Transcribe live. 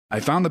I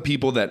found the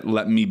people that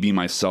let me be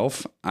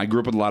myself. I grew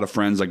up with a lot of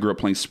friends. I grew up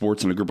playing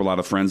sports, and I grew up with a lot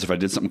of friends. If I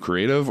did something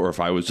creative or if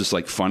I was just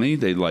like funny,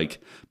 they'd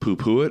like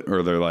poo-poo it,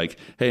 or they're like,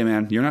 hey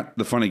man, you're not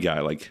the funny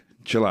guy. Like,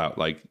 chill out.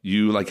 Like,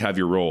 you like have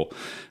your role.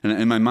 And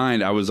in my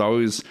mind, I was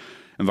always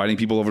inviting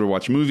people over to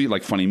watch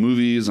like funny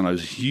movies. And I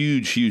was a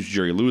huge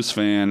Jerry Lewis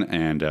fan,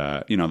 and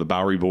the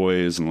Bowery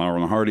Boys and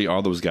Laurel and Hardy,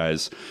 all those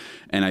guys.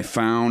 And I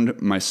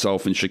found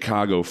myself in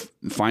Chicago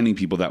finding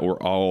people that were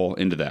all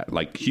into that,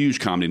 like huge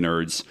comedy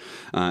nerds,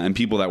 and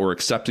people that were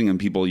accepting and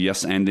people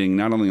yes-ending,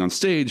 not only on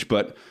stage,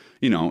 but,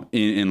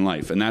 in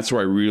life. And that's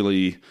where I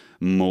really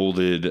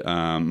molded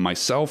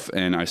myself,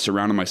 and I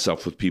surrounded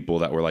myself with people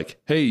that were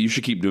like, hey, you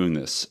should keep doing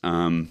this.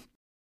 And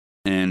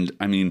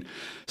I mean,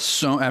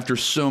 so after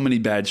so many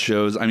bad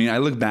shows, I mean, I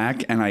look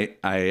back and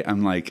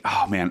I'm like,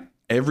 oh man,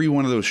 every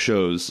one of those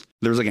shows,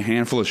 there's like a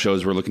handful of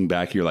shows where looking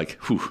back, you're like,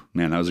 whew,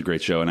 man, that was a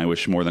great show. And I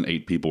wish more than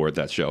 8 people were at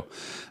that show.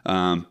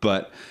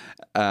 But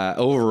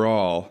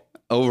overall,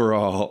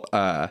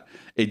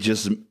 it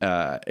just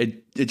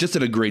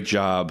did a great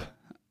job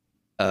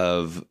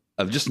of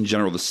just in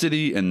general, the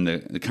city and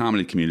the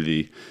comedy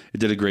community. It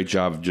did a great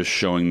job of just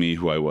showing me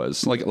who I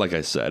was, like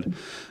I said.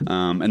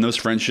 And those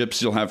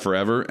friendships you'll have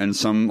forever, and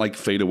some like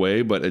fade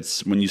away, but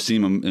it's when you see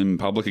them in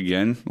public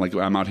again, like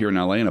I'm out here in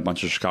LA and a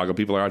bunch of Chicago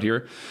people are out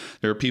here.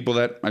 There are people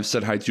that I've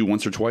said hi to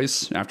once or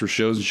twice after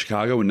shows in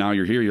Chicago, and now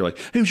you're here, you're like,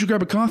 hey, we should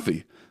grab a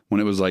coffee. When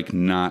it was like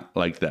not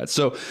like that.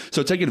 So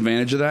take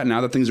advantage of that.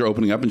 Now that things are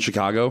opening up in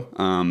Chicago,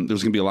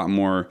 there's going to be a lot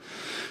more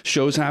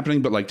shows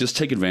happening, but like just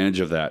take advantage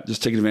of that.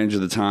 Just take advantage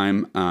of the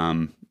time.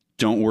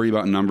 Don't worry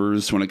about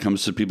numbers when it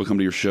comes to people come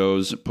to your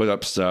shows. Put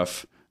up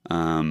stuff,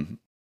 and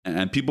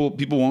people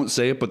won't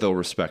say it, but they'll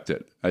respect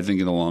it, I think,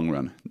 in the long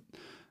run.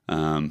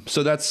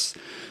 So that's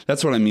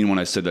what I mean when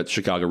I said that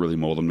Chicago really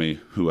molded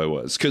me who I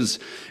was, because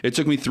it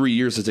took me 3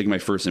 years to take my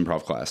first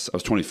improv class. I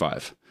was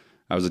 25.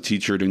 I was a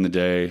teacher during the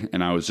day,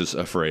 and I was just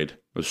afraid. I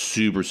was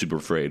super, super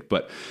afraid.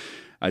 But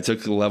I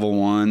took level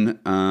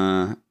 1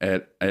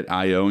 at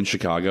IO in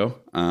Chicago.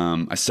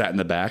 I sat in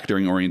the back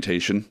during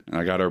orientation, and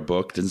I got our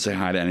book, didn't say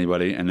hi to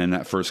anybody. And then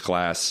that first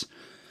class,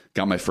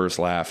 got my first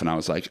laugh, and I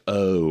was like,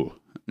 oh,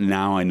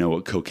 now I know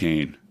what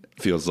cocaine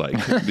feels like,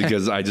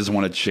 because I just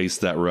want to chase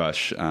that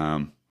rush.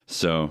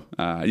 So,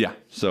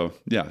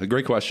 a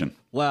great question.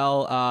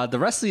 Well, the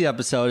rest of the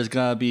episode is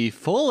going to be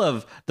full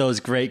of those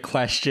great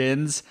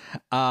questions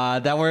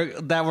that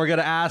we're going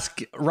to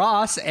ask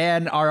Ross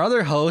and our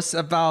other hosts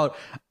about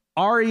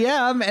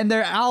REM and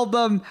their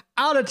album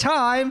Out of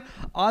Time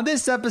on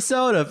this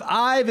episode of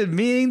I've Been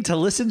Meaning to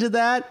Listen to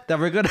That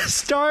we're going to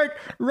start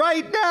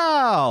right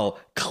now.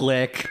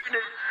 Click.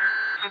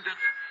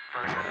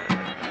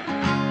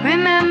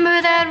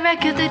 Remember that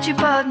record that you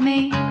bought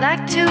me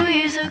like 2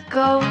 years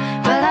ago?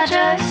 Well, I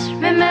just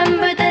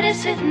remembered that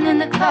it's sitting in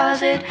the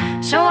closet,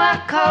 so I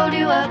called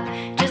you up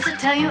just to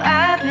tell you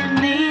I've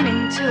been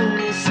meaning to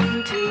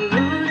listen to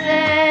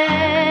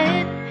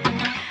that.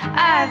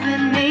 I've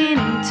been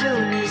meaning to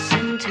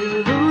listen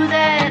to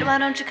that. Why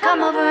don't you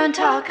come over and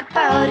talk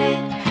about it?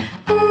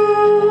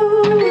 Ooh.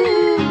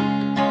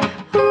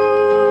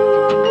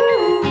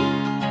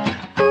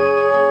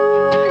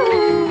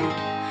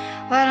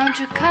 Why don't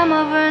you come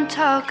over and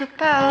talk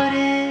about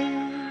it?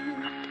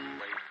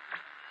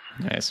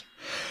 Nice.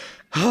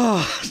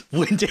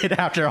 Winded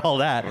after all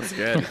that. That's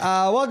good.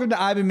 Welcome to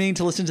I've Been Meaning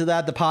to Listen to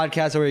That, the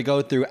podcast where we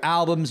go through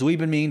albums we've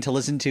been meaning to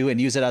listen to and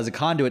use it as a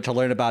conduit to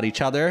learn about each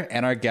other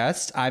and our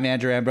guests. I'm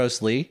Andrew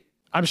Ambrose Lee.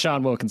 I'm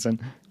Sean Wilkinson.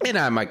 And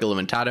I'm Michael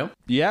Limentato.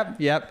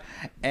 Yep.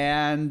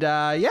 And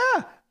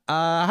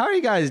how are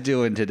you guys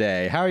doing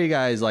today? How are you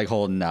guys like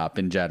holding up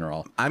in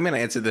general? I'm going to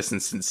answer this in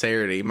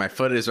sincerity. My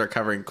foot is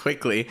recovering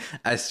quickly.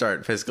 I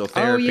start physical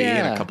therapy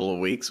in a couple of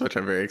weeks, which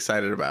I'm very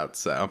excited about.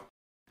 So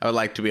I would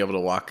like to be able to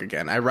walk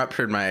again. I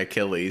ruptured my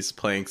Achilles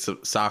playing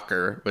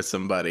soccer with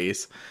some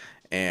buddies,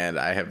 and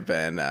I have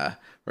been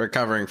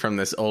recovering from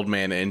this old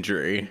man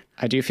injury.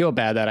 I do feel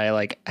bad that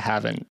I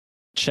haven't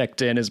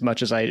checked in as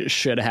much as I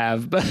should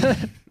have, but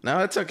no,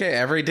 it's okay.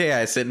 Every day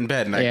I sit in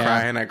bed and I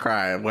cry and I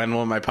cry. When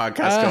will my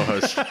podcast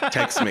co-host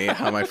text me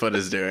how my foot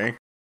is doing?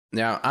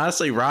 Now,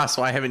 honestly, Ross,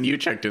 why haven't you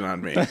checked in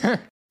on me?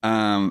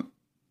 I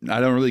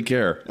don't really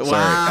care.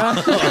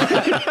 Wow.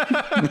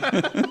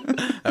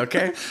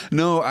 Okay.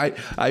 No,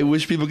 I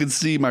wish people could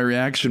see my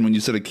reaction when you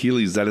said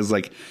Achilles. That is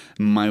like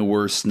my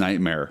worst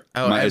nightmare.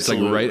 It's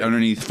like right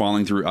underneath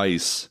falling through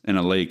ice in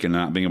a lake and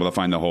not being able to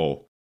find the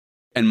hole.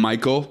 And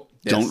Michael,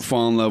 don't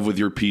fall in love with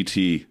your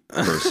PT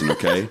person,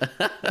 okay?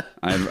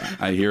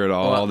 I hear it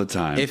all the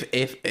time.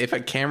 If a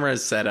camera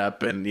is set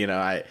up and,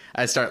 I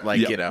start play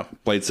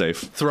it safe.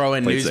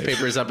 Throwing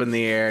newspapers up in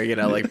the air,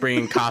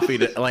 bringing coffee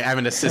to, I have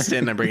an assistant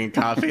and I'm bringing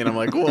coffee and I'm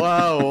like,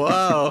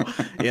 whoa.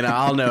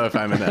 I'll know if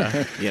I'm in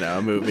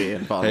a movie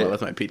and fall in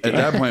love with my PT. At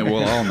that point,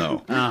 we'll all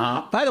know.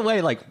 Uh-huh. By the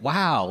way,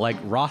 wow,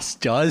 Ross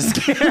does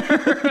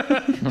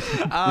care.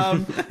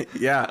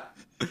 Yeah.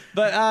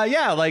 But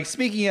yeah, like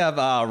speaking of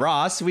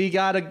Ross, we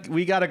got a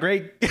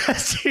great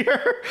guest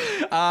here.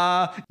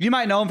 You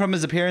might know him from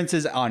his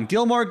appearances on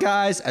Gilmore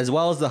Guys, as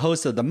well as the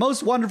host of the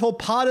most wonderful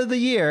pod of the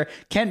year,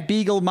 Kent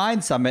Beagle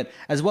Mind Summit,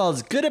 as well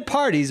as Good at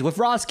Parties with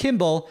Ross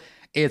Kimball.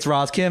 It's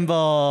Ross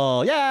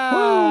Kimball.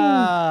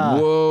 Yeah.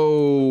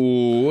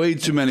 Whoa. Way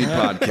too many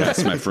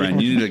podcasts, my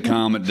friend. You need to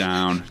calm it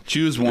down.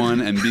 Choose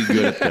one and be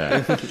good at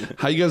that.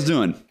 How you guys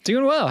doing?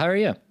 Doing well. How are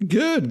you?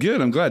 Good.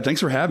 I'm glad.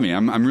 Thanks for having me.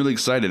 I'm really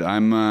excited. I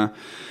mean,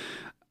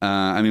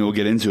 we'll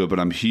get into it, but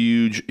I'm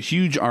huge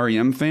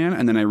REM fan.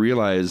 And then I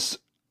realized,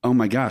 oh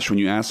my gosh, when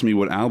you asked me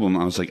what album,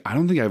 I was like, I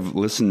don't think I've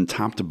listened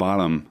top to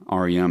bottom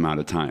REM out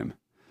of time.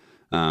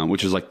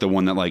 Which is like the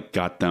one that like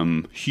got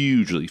them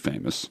hugely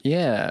famous.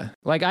 Yeah.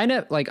 Like I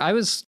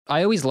always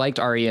liked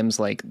REM's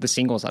like the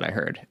singles that I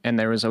heard. And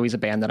there was always a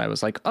band that I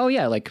was like, oh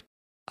yeah, like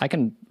I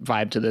can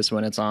vibe to this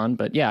when it's on.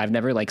 But yeah, I've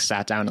never like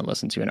sat down and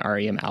listened to an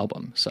REM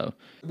album. So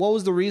what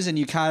was the reason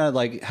you kind of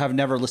like have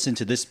never listened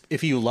to this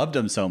if you loved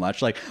them so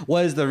much? Like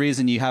what is the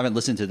reason you haven't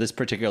listened to this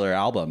particular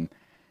album?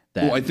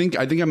 Well, I think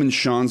I'm in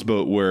Sean's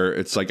boat where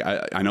it's like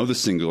I know the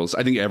singles.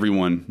 I think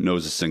everyone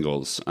knows the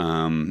singles.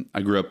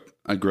 I grew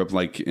up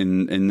like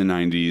in the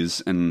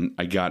 90s, and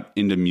I got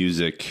into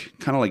music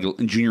kind of like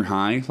in junior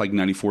high, like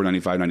 94,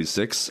 95,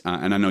 96.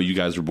 And I know you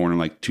guys were born in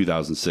like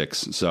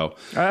 2006. So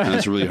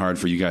it's really hard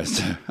for you guys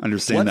to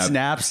understand What's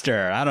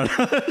Napster? I don't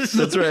know.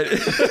 That's right.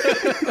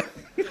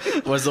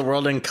 Was the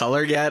world in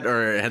color yet,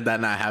 or had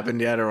that not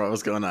happened yet, or what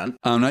was going on?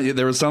 Not yet.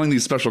 They were selling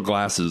these special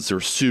glasses. They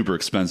were super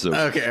expensive.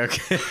 Okay.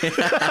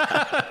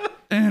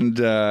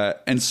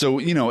 And so,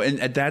 you know, and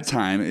at that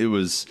time it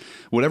was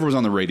whatever was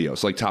on the radio.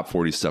 So like top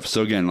 40 stuff.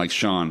 So again, like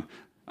Sean,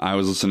 I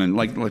was listening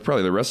like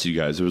probably the rest of you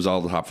guys. It was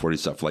all the top 40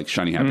 stuff, like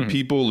Shiny Happy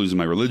People, Losing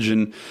My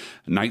Religion,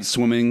 Night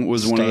Swimming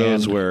was one of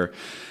those where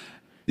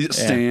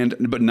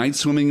but Night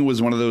Swimming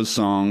was one of those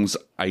songs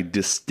I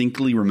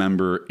distinctly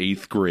remember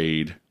 8th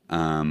grade,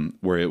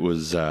 where it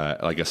was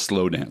like a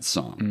slow dance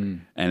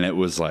song. And it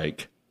was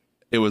like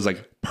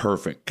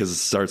perfect because it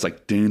starts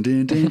like dun,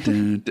 dun, dun, dun.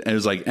 And it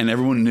was like, and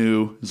everyone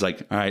knew it was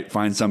like, all right,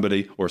 find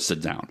somebody or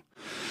sit down.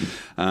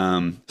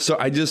 So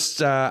I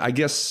just I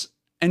guess,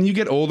 and you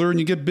get older and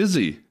you get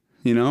busy,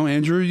 you know,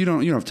 Andrew, you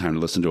don't have time to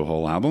listen to a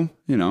whole album.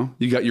 You know,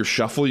 you got your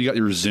shuffle, you got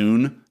your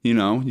Zune, you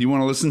know, you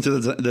want to listen to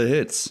the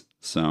hits.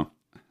 So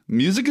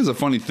music is a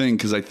funny thing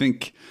because I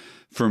think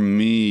for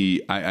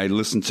me, I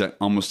listen to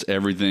almost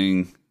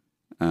everything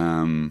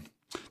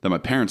that my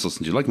parents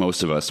listened to. Like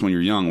most of us, when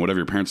you're young, whatever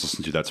your parents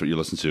listen to, that's what you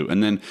listen to.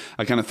 And then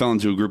I kind of fell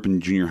into a group in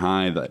junior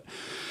high that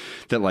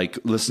like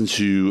listened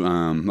to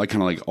like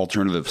kind of like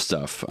alternative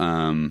stuff.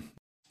 And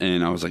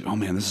I was like, oh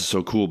man, this is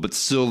so cool, but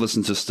still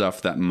listen to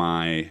stuff that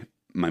my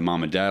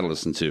mom and dad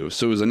listened to.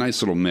 So it was a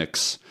nice little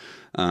mix.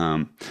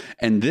 And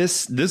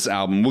this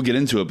album, we'll get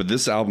into it, but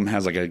this album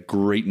has like a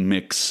great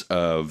mix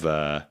of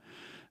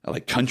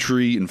like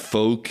country and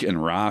folk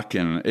and rock,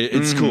 and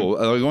it's cool.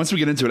 Once we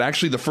get into it,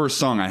 actually, the first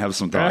song I have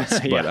some thoughts,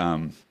 but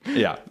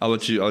yeah, I'll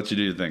let you do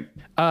your thing.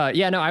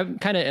 Yeah, no, I'm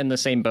kind of in the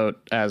same boat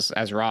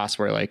as Ross,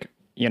 where like,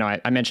 you know,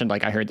 I mentioned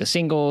like I heard the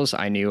singles,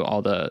 I knew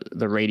all the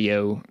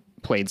radio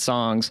played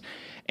songs,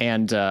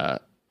 and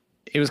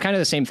it was kind of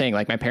the same thing.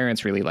 Like my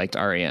parents really liked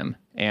REM,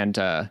 and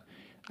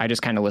I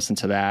just kind of listened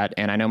to that,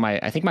 and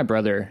I think my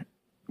brother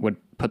would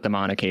put them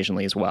on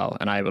occasionally as well,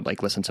 and I would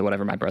like listen to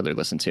whatever my brother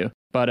listened to,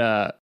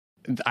 but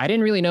I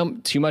didn't really know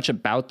too much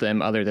about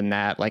them other than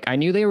that. Like I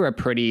knew they were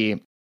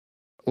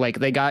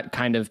they got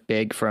kind of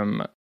big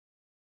from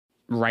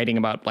writing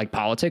about like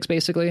politics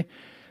basically,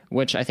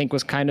 which I think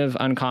was kind of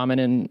uncommon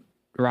in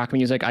rock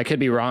music. I could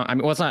be wrong. I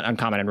mean, well, it's not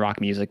uncommon in rock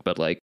music, but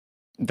like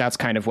that's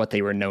kind of what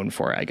they were known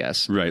for, I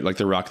guess. Right. Like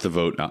the Rock the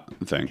Vote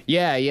thing.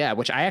 Yeah.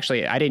 Which I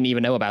didn't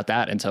even know about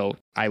that until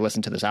I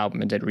listened to this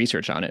album and did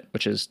research on it,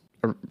 which is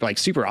like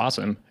super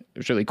awesome. It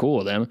was really cool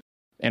of them.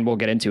 And we'll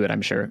get into it,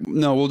 I'm sure.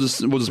 No, we'll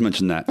just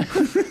mention that.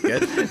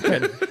 Good.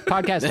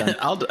 Podcast done.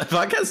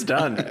 Podcast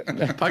done.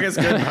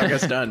 Podcast good.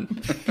 Podcast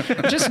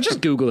done.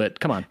 Just Google it.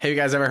 Come on. Have you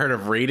guys ever heard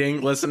of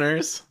Reading,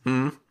 listeners?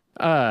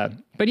 But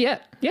yeah.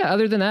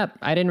 Other than that,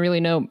 I didn't really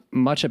know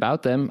much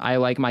about them. I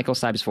like Michael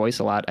Stipe's voice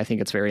a lot. I think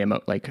it's very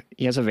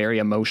he has a very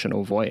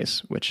emotional voice,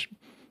 which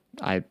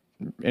I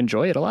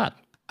enjoy it a lot.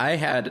 I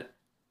had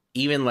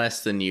even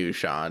less than you,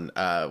 Sean,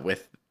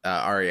 with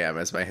REM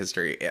as my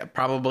history.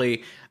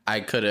 Probably I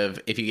could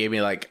have, if you gave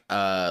me like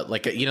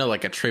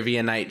a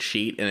trivia night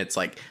sheet and it's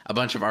like a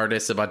bunch of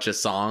artists, a bunch of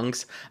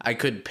songs, I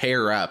could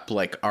pair up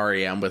like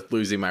REM with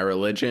Losing My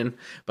Religion,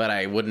 but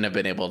I wouldn't have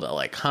been able to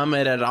like hum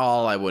it at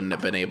all. I wouldn't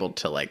have been able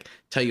to like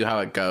tell you how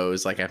it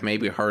goes. Like I've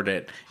maybe heard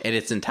it in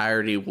its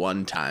entirety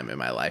one time in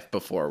my life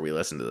before we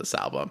listened to this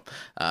album.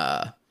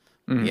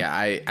 Yeah,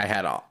 I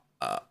had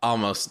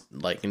almost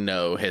like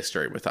no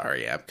history with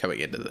REM coming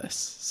into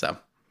this.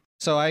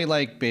 So I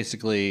like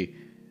basically,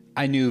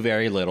 I knew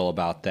very little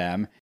about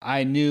them.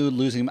 I knew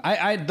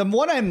the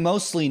one I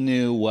mostly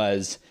knew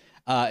was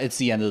It's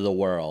the End of the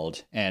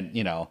World, and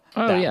you know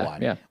that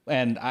one. Yeah.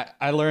 And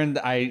I learned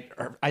I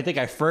think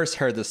I first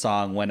heard the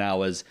song when I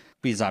was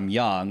because I'm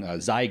young,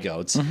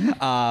 zygotes,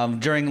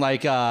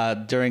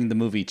 during the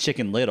movie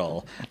Chicken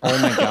Little.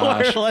 Oh my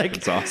gosh. Like,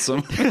 It's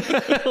awesome.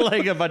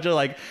 like a bunch of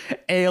like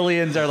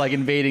aliens are like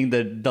invading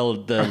the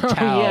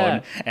town,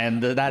 yeah.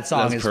 and that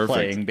song That's is perfect.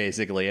 playing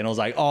basically, and it was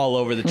like all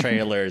over the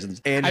trailers.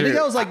 And I Andrew, think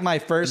that was like my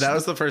first. That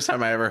was the first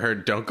time I ever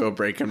heard "Don't Go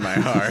Breaking My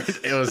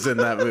Heart." It was in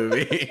that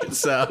movie.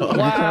 So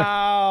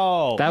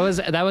wow. That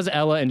was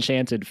Ella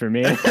Enchanted for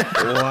me.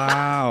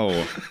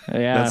 Wow.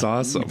 Yeah. That's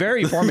awesome.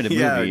 Very formative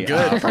yeah, movie.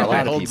 good. For a Probably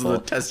lot of holds people. the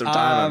test of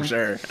time. I'm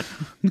sure.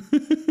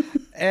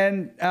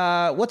 And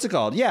what's it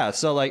called? Yeah,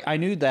 so like I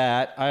knew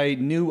that. I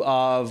knew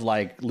of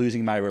like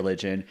Losing My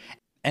Religion.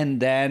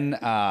 And then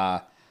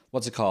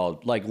what's it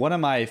called? Like one of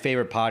my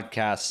favorite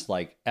podcasts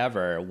like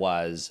ever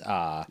was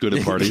Good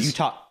at Parties. You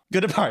Talk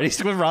Good at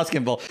Parties with Ross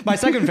Kimball. My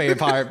second favorite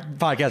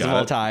podcast of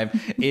all time.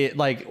 It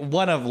like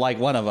one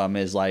of them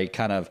is like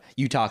kind of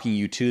you talking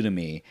you two to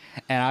me.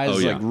 And I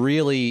was like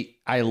really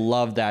I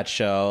love that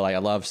show. Like I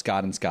love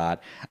Scott and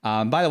Scott.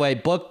 By the way,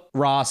 book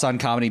Ross on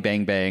Comedy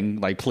Bang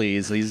Bang. Like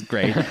please, he's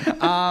great.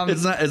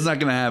 It's not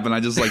gonna happen. I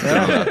just like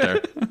throwing it out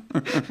there.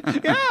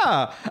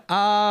 Yeah.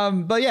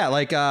 But yeah,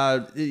 like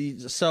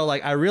so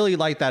like I really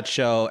liked that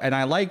show, and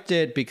I liked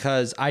it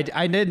because I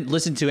didn't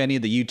listen to any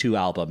of the U2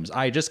 albums.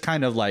 I just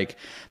kind of like,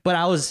 but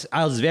I was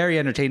very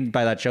entertained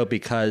by that show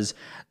because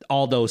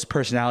all those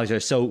personalities are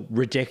so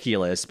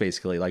ridiculous,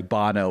 basically, like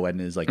Bono and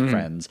his like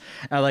friends.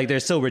 And like they're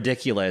so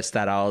ridiculous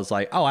that I was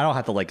like, oh, I don't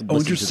have to like listen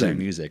to their interesting.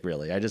 music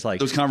really. I just like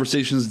Those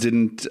conversations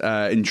didn't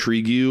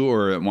intrigue you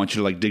or want you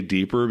to like dig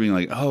deeper, being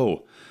like,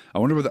 oh, I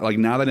wonder what like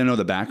now that I know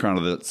the background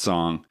of that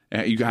song,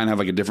 you kind of have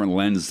like a different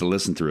lens to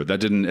listen through. It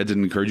didn't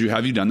encourage you.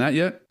 Have you done that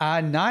yet?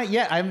 Not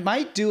yet. I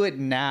might do it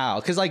now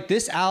because like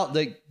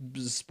like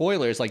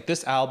spoilers, like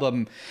this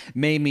album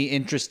made me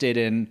interested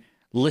in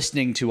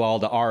listening to all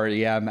the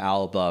REM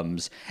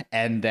albums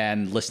and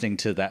then listening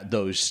to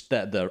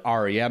the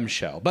REM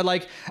show. But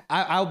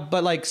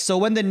like so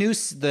when they did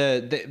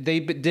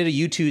a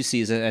U2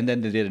 season and then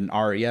they did an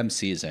REM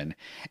season,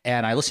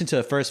 and I listened to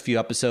the first few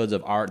episodes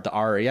of the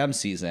REM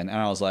season, and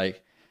I was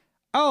like,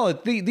 oh,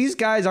 these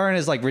guys aren't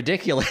as like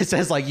ridiculous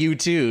as like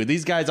U2.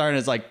 These guys aren't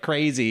as like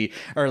crazy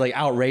or like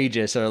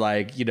outrageous or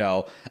like,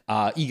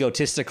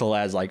 egotistical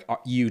as like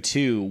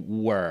U2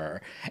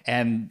 were.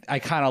 And I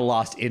kind of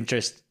lost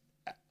interest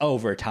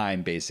over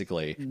time,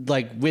 basically.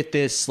 Like with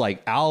this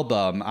like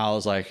album, I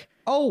was like,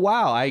 oh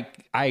wow,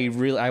 I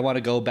want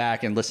to go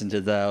back and listen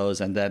to those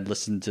and then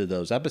listen to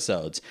those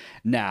episodes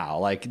now.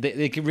 Like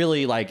they could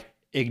really like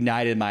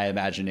ignited my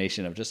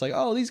imagination of just like,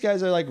 oh, these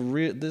guys are like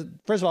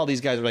first of all,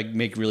 these guys are like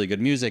make really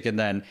good music, and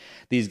then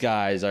these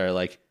guys are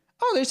like,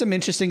 oh, there's some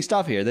interesting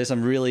stuff here, there's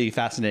some really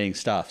fascinating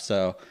stuff.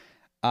 So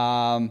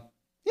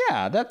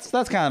yeah, that's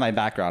kind of my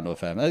background with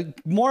him,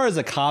 more as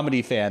a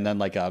comedy fan than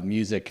like a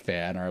music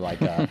fan or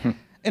like a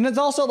and it's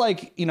also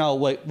like,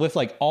 with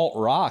like alt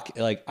rock,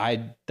 like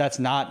that's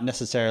not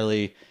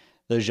necessarily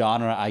the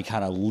genre I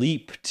kind of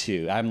leap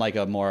to. I'm like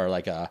a more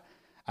like a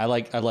I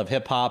love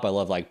hip hop. I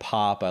love like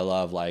pop. I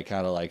love like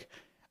kind of like,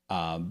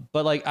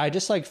 but like I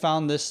just like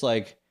found this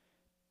like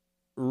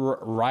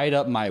right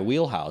up my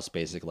wheelhouse.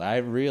 Basically, I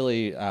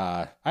really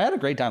I had a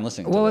great time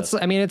listening. Well, to this.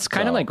 it's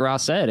kind of like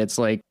Ross said. It's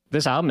like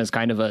this album is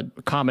kind of a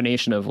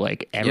combination of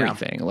like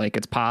everything. Yeah. Like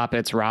it's pop,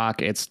 it's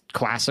rock, it's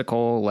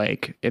classical.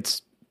 Like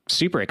it's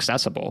super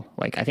accessible.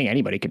 Like I think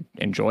anybody could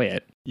enjoy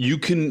it. You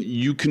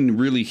can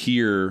really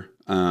hear.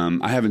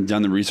 I haven't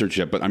done the research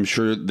yet, but I'm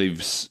sure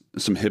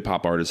some hip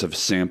hop artists have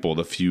sampled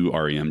a few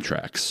REM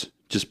tracks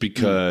just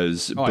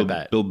because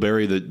Bill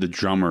Berry, the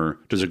drummer,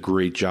 does a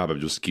great job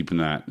of just keeping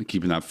that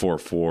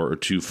 4/4 or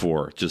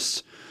 2/4.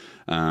 Just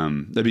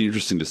that'd be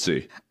interesting to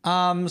see.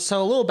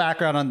 So a little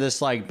background on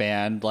this like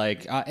band,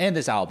 like and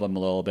this album a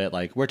little bit.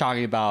 Like we're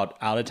talking about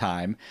Out of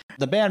Time.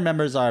 The band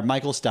members are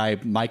Michael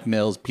Stipe, Mike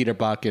Mills, Peter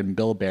Buck, and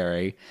Bill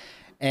Berry,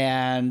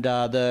 and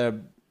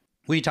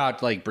we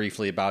talked like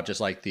briefly about just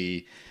like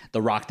the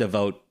Rock the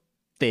Vote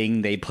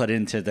thing they put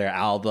into their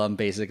album,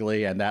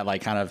 basically, and that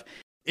like kind of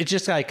it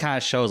just like kind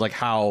of shows like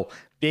how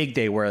big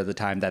they were at the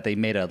time, that they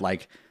made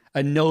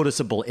a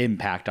noticeable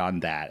impact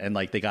on that, and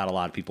like they got a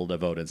lot of people to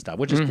vote and stuff,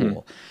 which is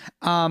cool.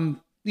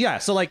 Yeah,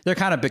 so like they're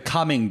kind of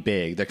becoming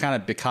big, they're kind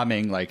of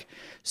becoming like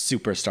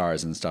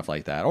superstars and stuff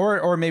like that,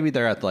 or maybe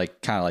they're at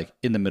like kind of like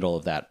in the middle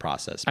of that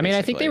process. I mean,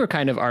 I think they were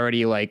kind of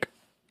already like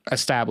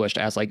established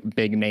as like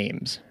big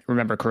names,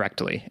 remember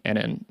correctly, and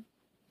in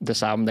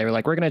this album they were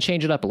like, we're going to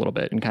change it up a little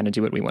bit and kind of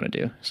do what we want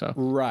to do. So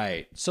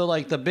right, so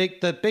like the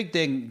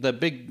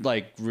big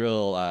like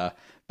real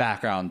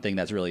background thing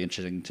that's really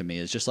interesting to me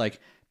is just like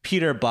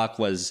Peter Buck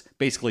was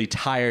basically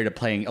tired of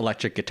playing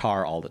electric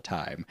guitar all the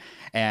time,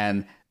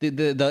 and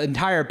the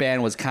entire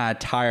band was kind of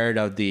tired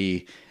of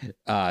the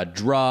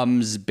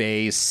drums,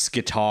 bass,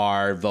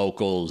 guitar,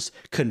 vocals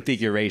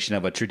configuration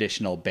of a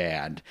traditional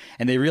band,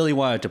 and they really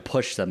wanted to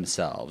push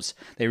themselves.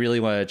 They really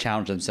wanted to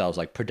challenge themselves,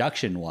 like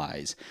production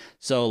wise.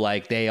 So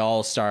like they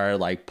all started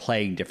like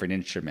playing different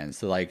instruments.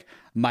 So like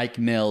Mike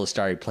Mills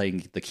started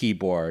playing the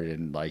keyboard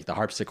and like the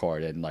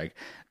harpsichord, and like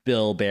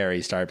Bill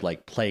Berry started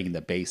like playing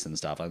the bass and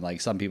stuff. And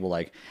like some people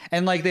like,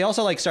 and like they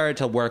also like started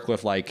to work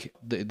with like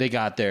they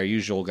got their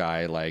usual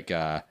guy like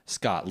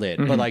Scott Litt,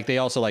 but like they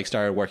also like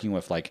started working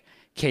with like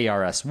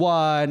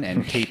KRS-One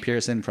and Kate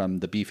Pearson from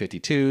the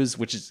B-52s,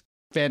 which is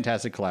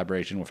fantastic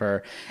collaboration with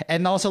her.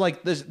 And also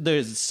like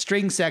the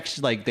string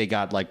section, like they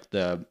got like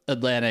the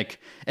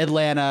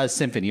Atlanta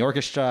Symphony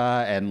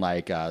Orchestra and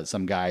like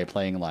some guy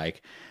playing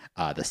like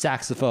the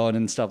saxophone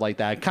and stuff like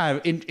that, kind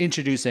of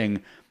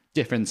introducing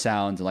different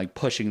sounds and like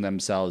pushing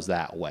themselves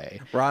that way.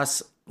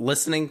 Ross,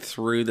 listening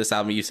through this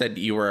album, you said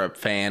you were a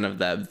fan of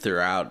them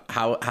throughout.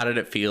 How did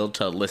it feel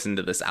to listen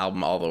to this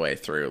album all the way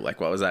through? Like,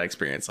 what was that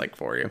experience like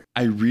for you?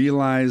 I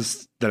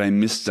realized that I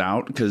missed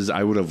out because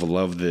I would have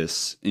loved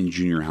this in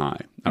junior high.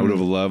 I would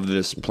have loved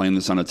this, playing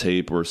this on a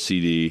tape or a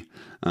CD.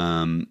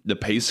 The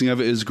pacing of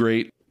it is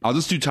great. I'll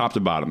just do top to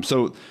bottom.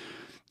 So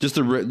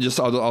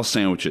I'll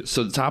sandwich it.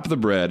 So the top of the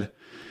bread,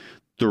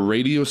 the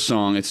radio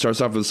song, it starts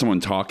off with someone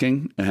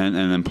talking and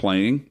then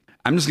playing.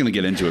 I'm just gonna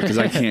get into it because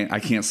I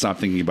can't stop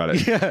thinking about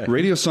it. Yeah.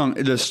 Radio song,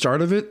 the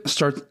start of it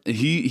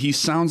he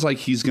sounds like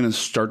he's gonna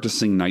start to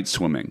sing Night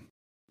Swimming.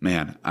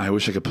 Man, I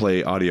wish I could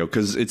play audio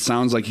because it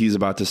sounds like he's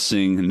about to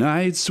sing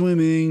Night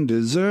Swimming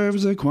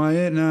deserves a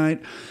quiet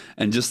night,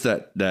 and just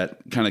that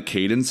kind of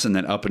cadence and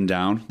that up and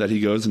down that he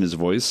goes in his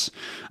voice.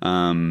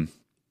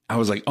 I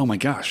was like, oh my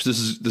gosh, this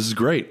is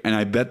great. And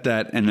I bet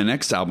that, and the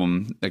next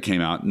album that came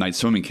out, Night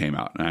Swimming, came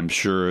out, and I'm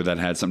sure that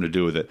had something to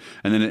do with it.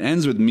 And then it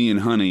ends with Me and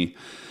Honey.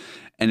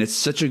 And it's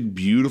such a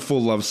beautiful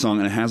love song,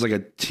 and it has like a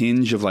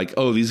tinge of like,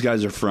 oh, these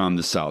guys are from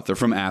the South. They're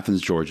from Athens,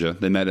 Georgia.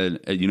 They met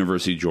at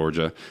University of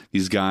Georgia.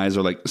 These guys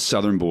are like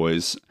Southern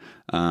boys.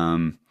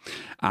 I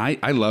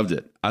loved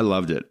it. I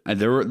loved it.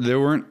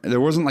 There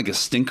wasn't like a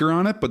stinker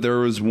on it, but there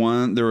were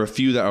a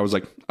few that I was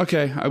like,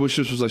 okay, I wish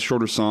this was a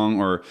shorter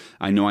song, or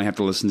I know I have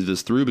to listen to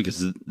this through because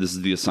this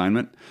is the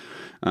assignment.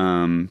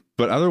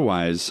 But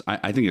otherwise,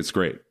 I think it's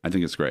great.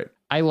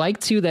 I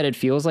like too that it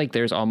feels like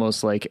there's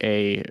almost like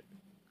a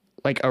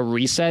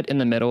reset in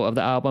the middle of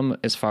the album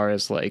as far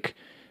as like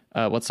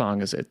what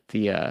song is it?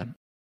 The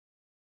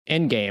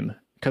Endgame.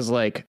 Because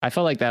like I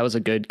felt like that was a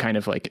good kind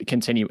of like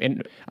continue.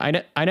 And I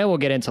know we'll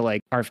get into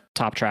like our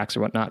top tracks or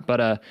whatnot,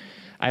 but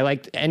I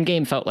liked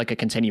Endgame. Felt like a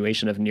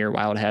continuation of Near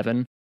Wild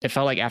Heaven. It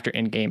felt like after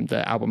Endgame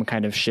the album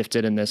kind of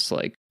shifted in this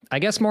like I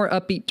guess more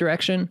upbeat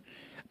direction.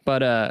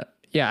 But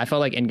yeah, I felt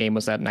like Endgame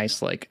was that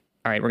nice like,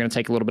 all right, we're gonna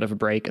take a little bit of a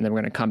break and then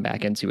we're gonna come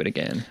back into it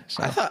again.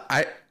 So.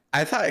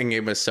 I thought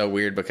Endgame was so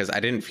weird because I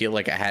didn't feel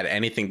like it had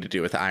anything to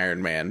do with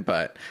Iron Man,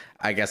 but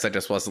I guess I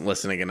just wasn't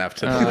listening enough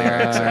to the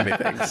lyrics or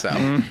anything. So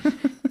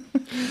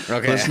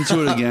okay, listen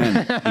to it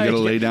again. You gotta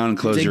lay down and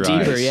close your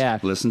deeper, eyes. Yeah,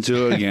 listen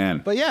to it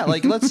again. But yeah,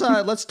 like let's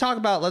talk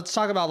about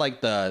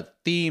like the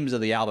themes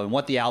of the album.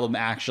 What do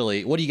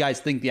you guys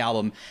think the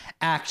album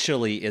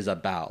actually is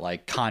about,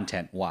 like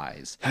content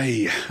wise?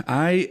 Hey,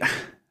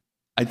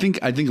 I think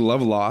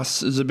love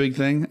loss is a big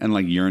thing, and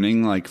like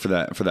yearning like for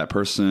that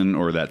person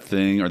or that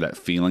thing or that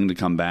feeling to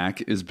come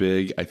back is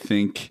big.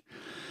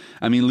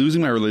 I mean,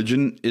 losing my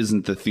religion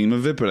isn't the theme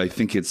of it, but I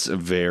think it's a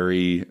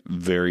very,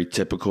 very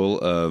typical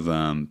of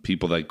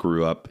people that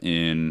grew up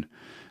in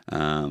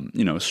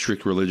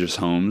strict religious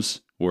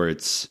homes, where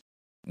it's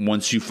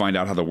once you find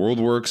out how the world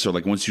works, or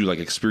like once you like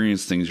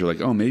experience things, you're like,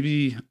 oh,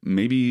 maybe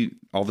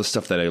all the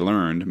stuff that I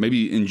learned,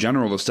 maybe in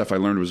general the stuff I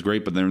learned was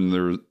great, but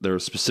then there are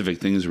specific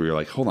things where you're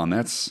like, hold on,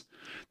 that's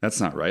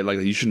not right.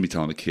 Like you shouldn't be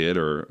telling a kid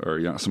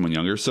or someone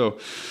younger. So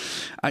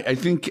I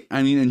think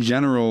in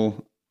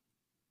general,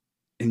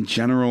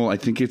 I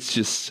think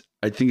it's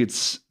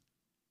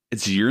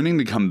yearning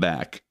to come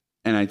back,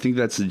 and I think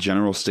that's a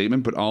general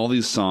statement. But all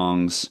these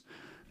songs,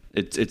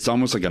 it's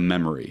almost like a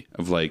memory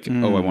of like,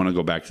 oh, I want to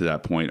go back to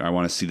that point. I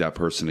want to see that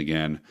person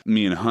again.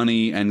 Me and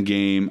Honey,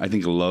 Endgame. I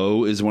think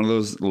Low is one of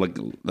those. Like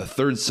the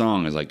third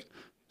song is like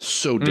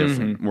so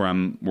different. Where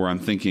I'm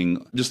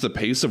thinking just the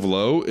pace of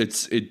Low.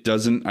 It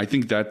doesn't. I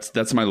think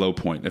that's my low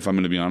point. If I'm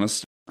going to be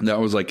honest, that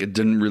was like it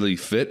didn't really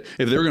fit.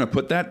 If they were going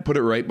to put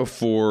it right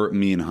before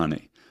Me and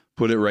Honey.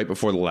 Put it right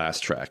before the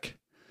last track.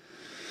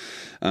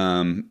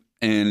 And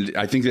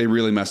I think they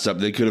really messed up.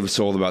 They could have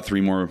sold about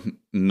 3 more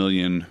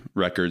million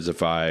records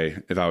if I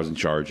was in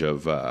charge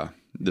of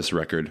this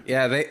record.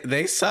 Yeah,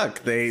 they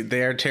suck.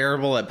 They are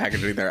terrible at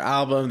packaging their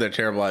album. They're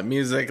terrible at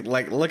music.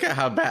 Like, look at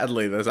how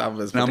badly this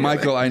album is put together.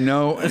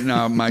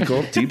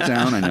 Michael, deep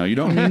down, I know you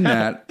don't mean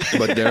that,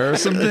 but there are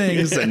some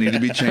things that need to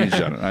be changed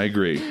on it. I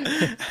agree.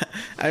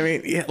 I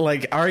mean, yeah,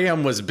 like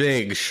REM was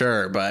big,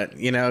 sure, but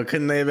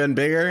couldn't they have been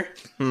bigger?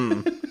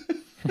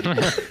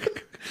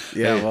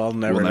 Yeah, hey, we'll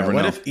never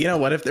know.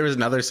 What if there was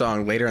another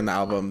song later in the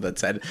album that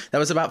said that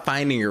was about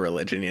finding your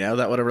religion?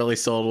 That would have really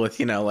sold with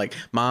like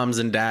moms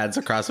and dads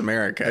across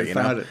America.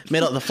 The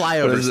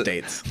flyover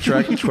states.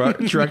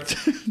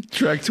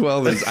 Track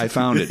 12 is I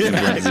found it in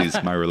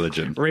parentheses, my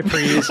religion.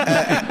 Reprise.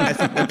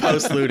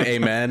 Postlude.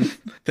 Amen.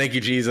 Thank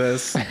you,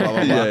 Jesus. Blah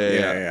blah blah.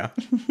 Yeah.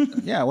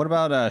 Yeah. What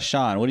about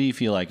Sean? What do you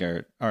feel like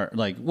are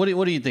like? What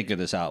do you think of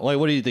this album? Like,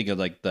 what do you think of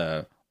like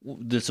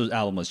this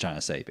album was trying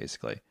to say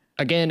basically?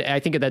 again, I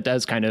think that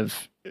does kind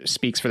of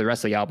speaks for the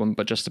rest of the album,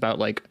 but just about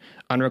like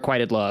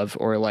unrequited love,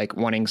 or like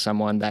wanting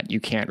someone that you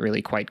can't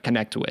really quite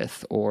connect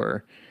with,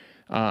 or,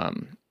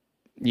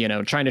 you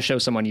know, trying to show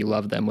someone you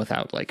love them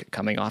without like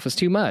coming off as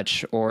too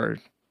much, or,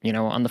 you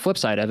know, on the flip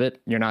side of it,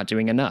 you're not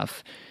doing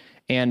enough.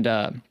 And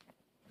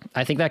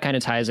I think that kind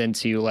of ties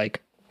into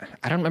like,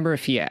 I don't remember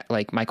if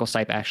like Michael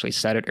Stipe actually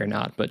said it or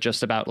not, but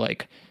just about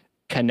like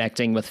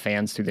connecting with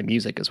fans through the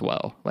music as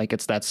well. Like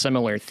it's that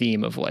similar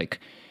theme of like,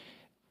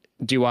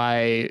 do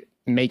I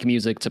make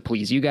music to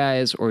please you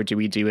guys, or do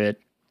we do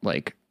it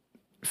like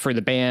for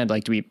the band?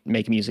 Like, do we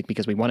make music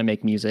because we want to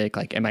make music?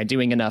 Like, am I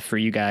doing enough for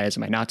you guys?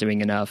 Am I not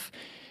doing enough?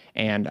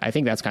 And I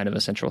think that's kind of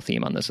a central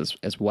theme on this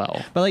as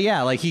well. But like,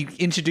 yeah, like he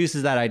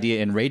introduces that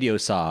idea in Radio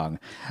Song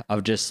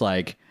of just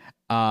like,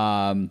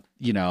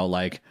 you know,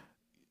 like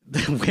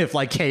with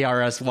like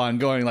KRS-One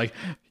going like,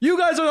 you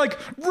guys are like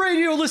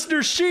radio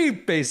listener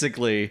sheep,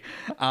 basically.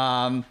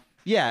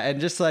 Yeah, and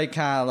just like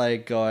kind of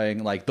like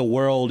going like the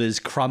world is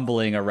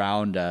crumbling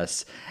around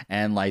us,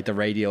 and like the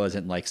radio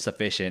isn't like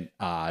sufficient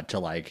to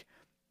like,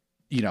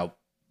 you know,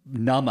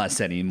 numb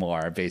us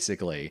anymore,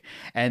 basically.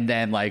 And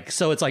then like,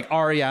 so it's like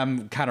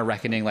REM kind of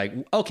reckoning like,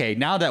 okay,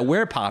 now that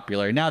we're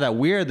popular, now that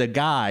we're the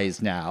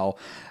guys now,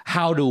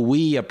 how do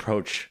we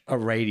approach a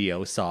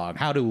radio song?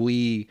 How do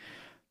we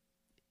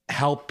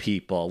help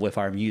people with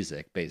our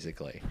music,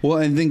 basically? Well,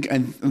 and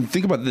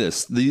think about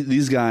this.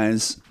 These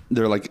guys,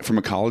 they're like from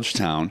a college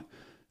town.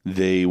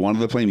 They wanted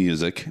to play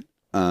music.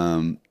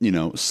 You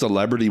know,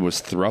 celebrity was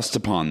thrust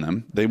upon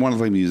them. They wanted to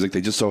play music. They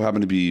just so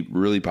happened to be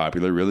really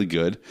popular, really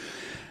good.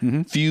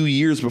 Few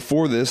years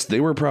before this, they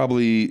were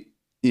probably,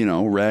 you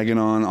know, ragging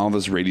on all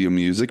this radio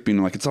music,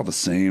 being like, it's all the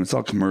same. It's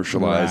all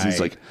commercialized. Right. It's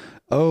like,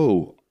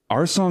 oh,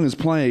 our song is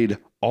played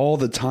all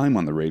the time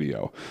on the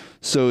radio.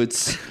 So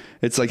it's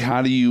like,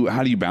 how do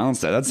you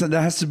balance that?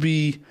 That has to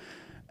be.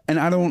 And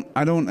I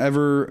don't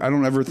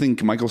ever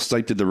think Michael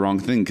Stipe did the wrong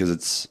thing,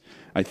 because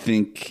I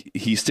think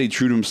he stayed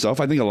true to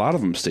himself. I think a lot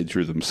of them stayed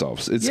true to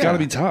themselves. It's got to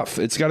be tough.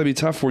 It's got to be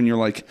tough when you're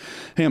like,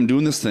 hey, I'm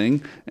doing this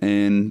thing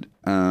and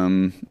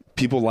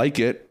people like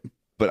it,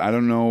 but I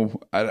don't know.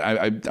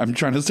 I'm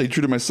trying to stay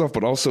true to myself,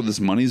 but also this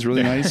money's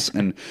really nice,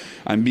 and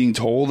I'm being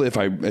told if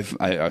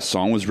a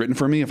song was written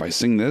for me, if I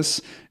sing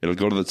this, it'll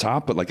go to the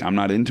top. But like, I'm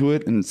not into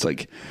it, and it's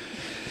like.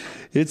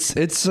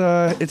 It's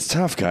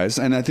tough, guys,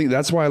 and I think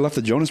that's why I left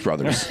the Jonas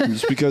Brothers,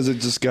 just because it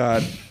just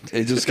got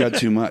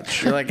too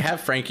much. You're like, have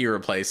Frankie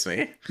replace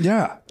me.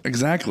 Yeah,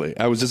 exactly.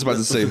 I was just about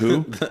to say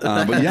who,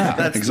 but yeah,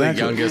 That's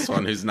exactly. the youngest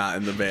one who's not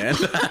in the band.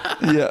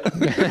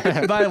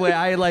 Yeah. By the way,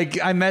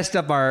 I messed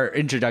up our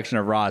introduction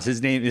of Ross.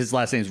 His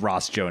last name is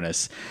Ross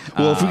Jonas.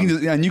 Well, if we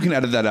can, and you can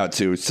edit that out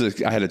too.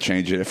 I had to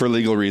change it for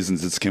legal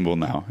reasons. It's Kimball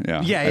now.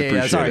 Yeah.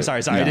 Yeah. Sorry.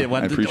 Yeah, I didn't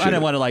want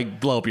to like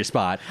blow up your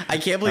spot. I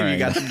can't believe you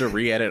got them to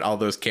re-edit all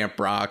those Camp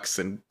Rocks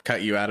and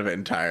cut you out of it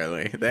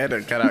entirely. They had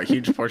to cut out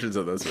huge portions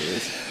of those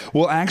movies.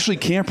 Well, actually,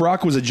 Camp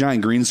Rock was a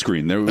giant green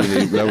screen.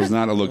 That was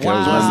not a location.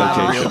 That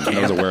was one location.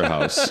 That was a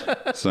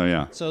warehouse. So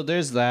yeah. So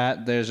there's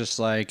that. There's just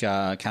like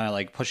kind of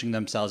like pushing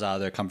themselves out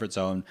of their comfort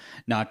zone,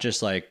 not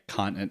just like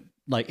content,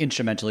 like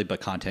instrumentally,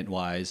 but content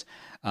wise,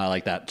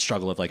 like that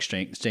struggle of like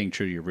staying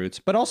true to your roots,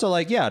 but also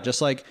like, yeah,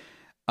 just like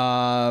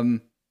a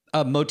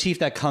motif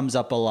that comes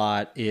up a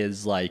lot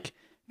is like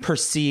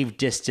perceived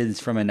distance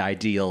from an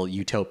ideal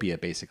utopia,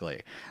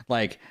 basically.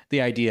 Like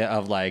the idea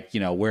of like, you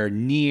know, we're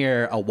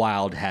near a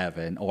wild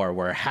heaven, or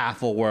we're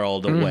half a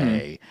world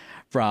away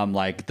from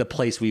like the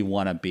place we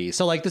want to be.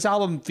 So like this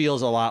album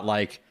feels a lot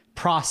like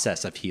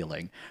process of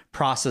healing,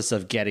 process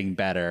of getting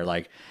better.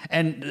 Like,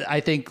 and I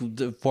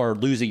think for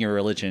Losing Your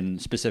Religion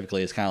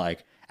specifically, it's kind of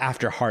like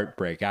after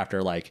heartbreak,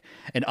 after like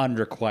an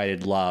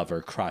unrequited love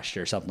or crush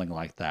or something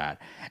like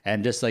that.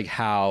 And just like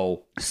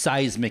how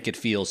seismic it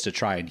feels to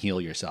try and heal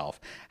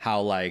yourself.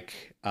 How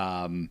like,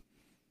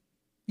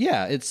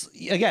 yeah, it's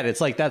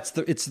like,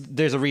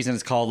 there's a reason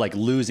it's called like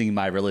Losing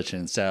My Religion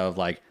instead of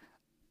like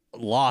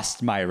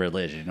Lost My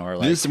Religion, or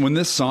like when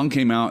this song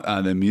came out,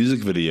 the music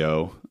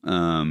video,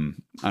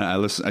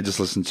 I just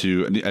listened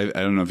to,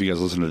 I don't know if you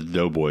guys listen to the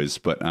Doughboys,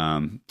 but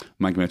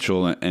Mike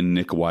Mitchell and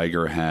Nick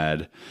Weiger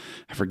had,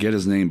 I forget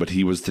his name, but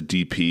he was the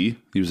DP.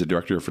 He was the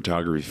director of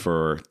photography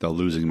for the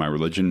Losing My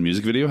Religion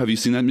music video. Have you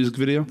seen that music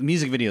video? The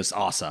music video is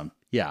awesome.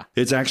 Yeah.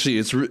 It's actually,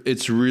 it's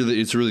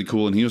really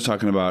cool. And he was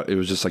talking about, it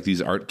was just like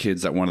these art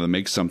kids that wanted to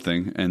make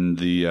something.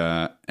 And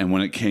and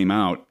when it came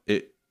out,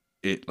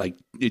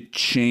 it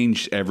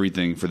changed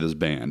everything for this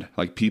band.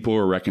 Like people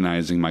were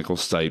recognizing Michael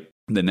Stipe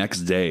the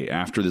next day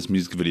after this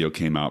music video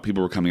came out.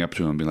 People were coming up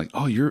to him and being like,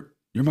 "Oh, you're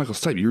Michael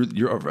Stipe.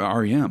 You're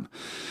REM."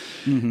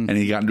 Mm-hmm. And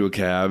he got into a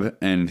cab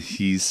and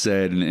he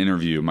said in an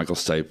interview, Michael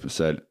Stipe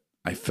said,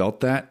 "I felt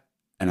that,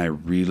 and I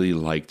really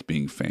liked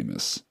being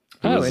famous."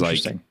 It was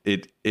interesting.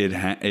 Like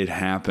it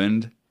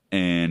happened,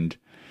 and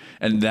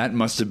that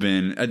must have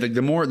been. I think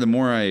the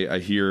more I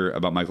hear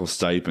about Michael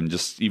Stipe and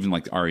just even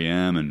like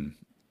REM and.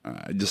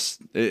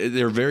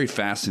 They're very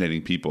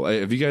fascinating people.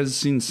 Have you guys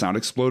seen Sound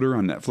Exploder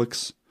on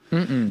Netflix?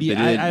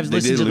 Yeah, I've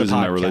listened to the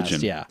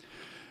podcast. Yeah,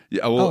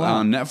 Yeah, well,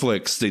 on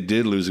Netflix, they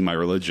did Losing My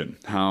Religion.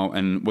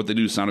 And what they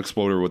do, Sound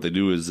Exploder, what they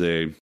do is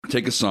they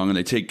take a song and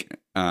they take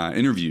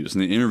interviews,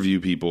 and they interview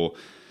people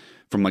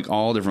from like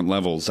all different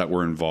levels that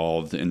were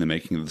involved in the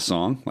making of the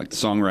song, like the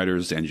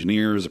songwriters, the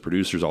engineers, the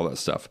producers, all that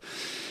stuff.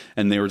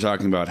 And they were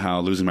talking about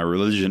how Losing My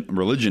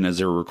Religion, as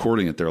they were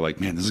recording it, they're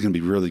like, man, this is going to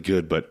be really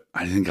good, but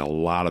I think a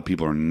lot of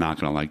people are not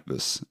going to like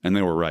this. And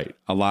they were right.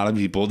 A lot of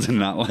people did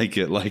not like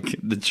it. Like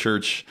the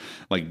church,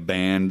 like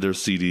banned their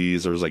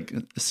CDs. There was like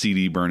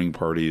CD burning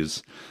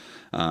parties,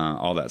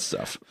 all that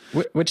stuff.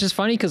 Which is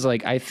funny because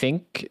like I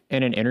think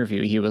in an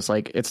interview he was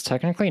like, it's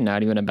technically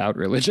not even about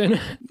religion.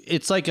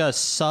 It's like a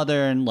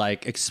Southern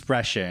like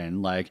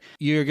expression, like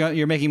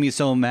you're making me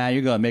so mad,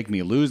 you're gonna make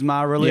me lose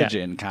my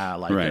religion, kind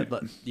of like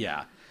right.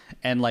 Yeah.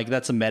 And like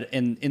that's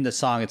in the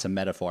song, it's a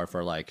metaphor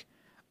for like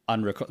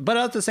but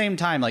at the same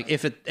time, like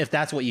if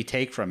that's what you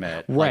take from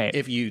it, right?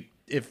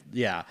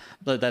 Like,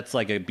 but that's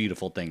like a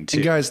beautiful thing too.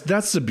 And guys,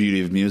 that's the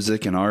beauty of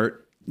music and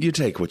art. You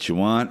take what you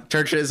want.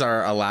 Churches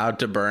are allowed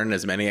to burn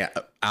as many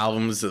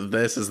albums of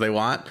this as they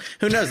want.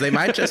 Who knows? They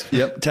might just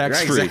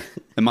tax free.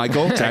 And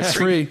Michael, tax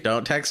free.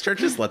 Don't tax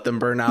churches. Let them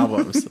burn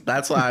albums.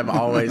 That's what I'm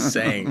always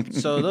saying.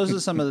 So those are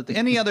some of the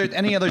any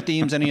other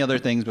themes, any other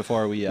things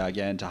before we get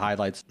into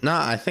highlights. No,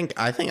 I think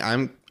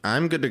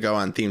I'm good to go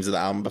on themes of the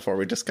album before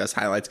we discuss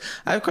highlights.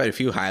 I have quite a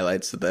few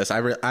highlights to this. I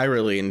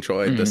really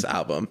enjoyed this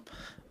album.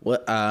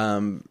 What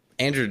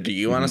Andrew, do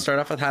you want to start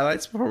off with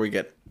highlights before we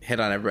get hit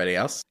on everybody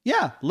else?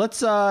 Yeah,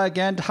 let's get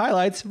into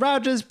highlights.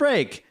 Rogers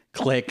break.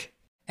 Click.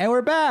 And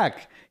we're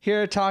back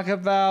here to talk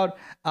about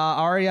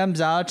REM's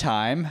Out of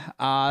Time.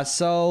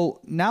 So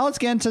now let's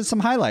get into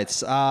some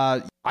highlights.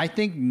 I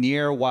think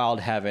Near Wild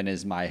Heaven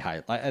is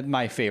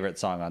my favorite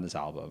song on this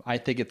album. I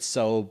think it's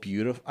so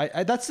beautiful.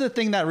 That's the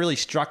thing that really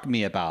struck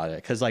me about it.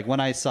 Because like when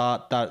I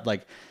saw that,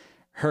 like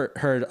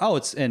heard, oh,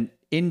 it's an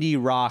indie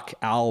rock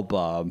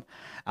album,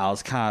 I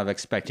was kind of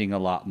expecting a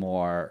lot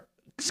more.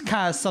 It's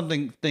kind of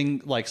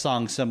something like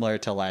songs similar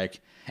to like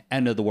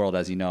End of the World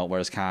As You Know It, where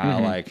it's kind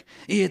of like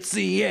it's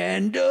the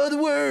end of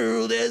the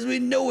world as we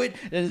know it,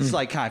 and it's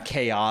like kind of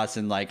chaos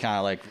and like kind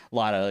of like a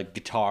lot of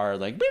guitar,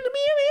 like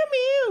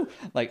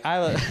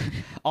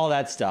all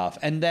that stuff.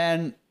 And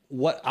then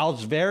what I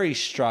was very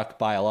struck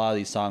by a lot of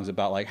these songs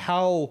about like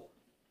how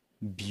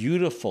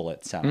beautiful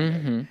it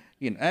sounded.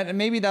 You know, and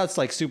maybe that's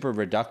like super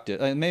reductive.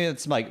 Maybe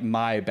it's like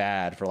my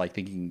bad for like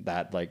thinking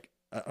that like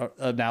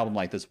an album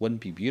like this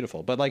wouldn't be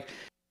beautiful, but like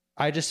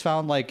I just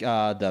found like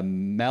the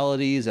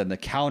melodies and the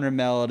counter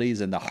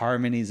melodies and the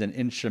harmonies and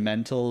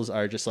instrumentals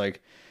are just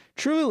like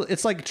true.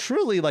 It's like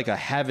truly like a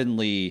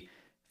heavenly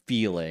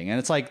feeling, and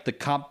it's like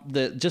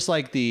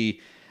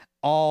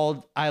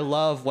I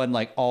love when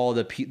like all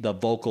the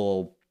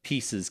vocal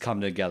pieces come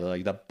together,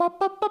 like the ba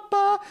ba ba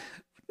ba.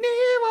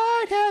 Near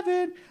White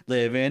Heaven,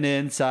 living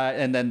inside,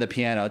 and then the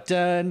piano,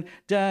 dun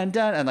dun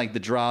dun, and like the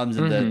drums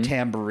and the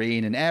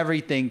tambourine and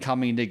everything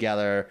coming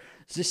together,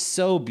 it's just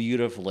so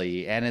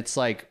beautifully. And it's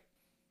like,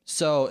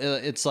 so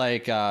just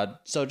like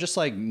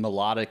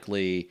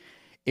melodically,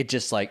 it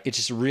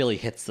just really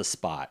hits the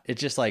spot. It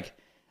just like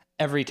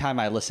every time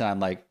I listen, I'm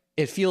like,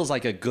 it feels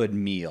like a good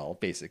meal,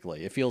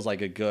 basically. It feels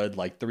like a good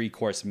like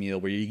 3-course meal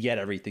where you get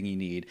everything you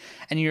need,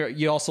 and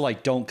you also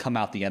like don't come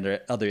out the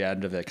other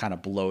end of it kind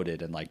of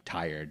bloated and like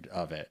tired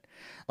of it.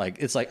 Like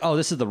it's like, oh,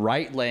 this is the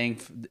right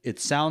length.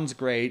 It sounds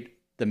great.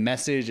 The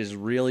message is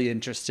really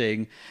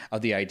interesting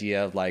of the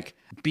idea of like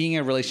being in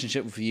a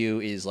relationship with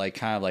you is like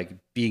kind of like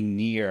being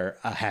near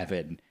a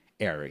heaven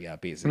area,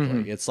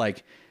 basically. It's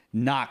like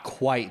not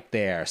quite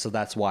there, so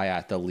that's why I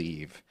have to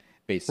leave.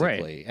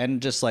 Basically, right.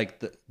 And just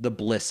like the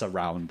bliss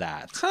around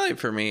that. Highlight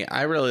for me,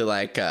 I really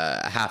like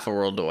Half a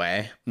World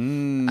Away.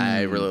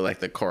 I really like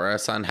the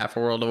chorus on Half a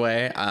World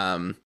Away.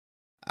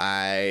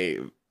 I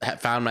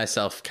found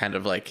myself kind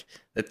of like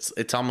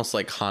it's almost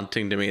like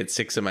haunting to me. It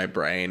sticks in my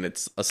brain.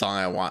 It's a song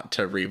I want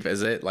to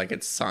revisit. Like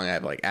it's a song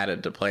I've like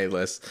added to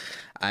playlists.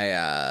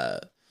 I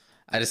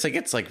just think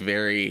it's like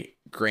very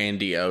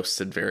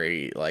grandiose and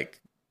very like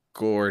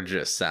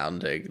gorgeous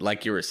sounding.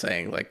 Like you were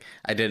saying, like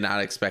I did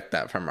not expect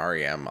that from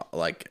REM.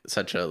 Like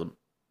such a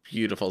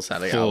beautiful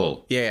sounding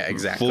album. Yeah,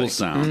 exactly. Full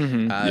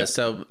sound.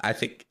 So I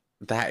think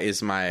that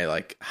is my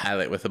like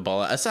highlight with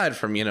Ebola. Aside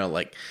from, you know,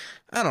 like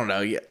I don't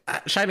know,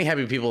 Shiny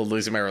Happy People,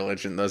 Losing My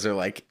Religion. Those are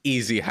like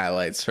easy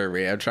highlights for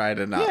me. I'm trying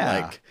to not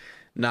like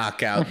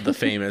knock out the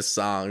famous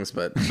songs,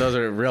 but those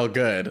are real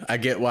good. I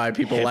get why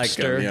people like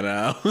them, you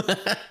know.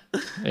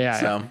 Yeah.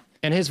 So.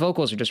 And his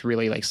vocals are just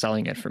really like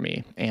selling it for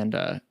me. And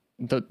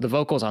the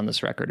vocals on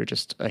this record are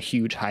just a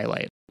huge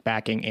highlight.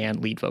 Backing and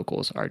lead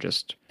vocals are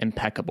just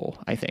impeccable,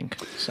 I think.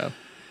 So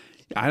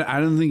I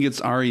don't think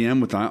it's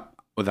REM without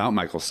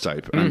Michael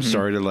Stipe. And I'm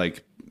sorry to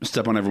like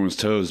step on everyone's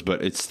toes,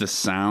 but it's the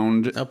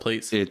sound. Oh,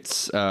 please.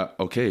 It's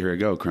okay. Here I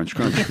go. Crunch,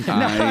 crunch.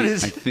 I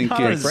think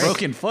it's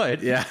broken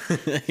foot. Yeah.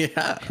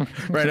 Yeah.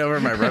 Right over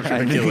my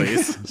ruptured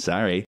Achilles.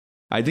 Sorry.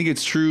 I think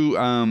it's true.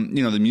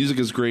 You know, the music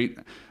is great.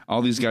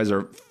 All these guys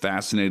are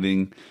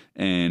fascinating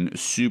and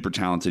super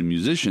talented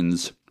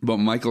musicians, but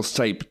Michael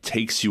Stipe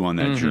takes you on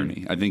that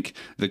journey. I think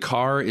The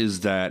Car is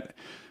that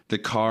the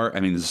car, I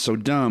mean, this is so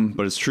dumb,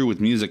 but it's true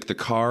with music. The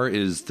car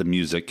is the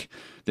music,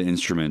 the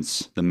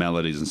instruments, the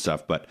melodies and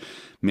stuff. But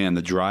man,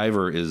 the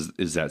driver is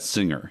that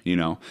singer, you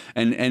know?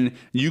 And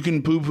you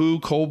can poo-poo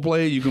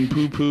Coldplay, you can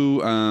poo-poo,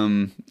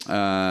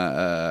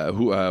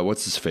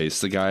 what's his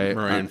face? The guy.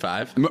 Maroon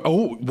 5.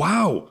 Oh,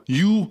 wow.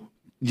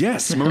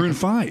 Yes, Maroon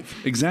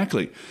 5.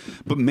 Exactly.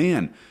 But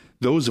man,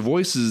 those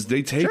voices,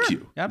 they take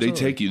you. Absolutely.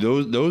 They take you.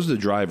 Those are the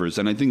drivers.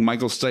 And I think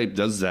Michael Stipe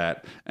does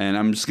that. And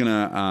I'm just going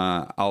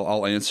to,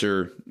 I'll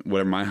answer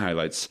whatever my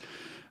highlights.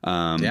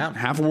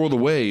 Half a World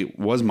Away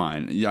was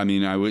mine. I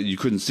mean, you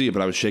couldn't see it,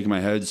 but I was shaking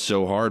my head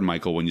so hard,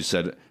 Michael, when you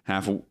said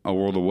Half a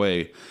World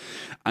Away.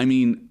 I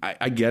mean,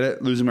 I get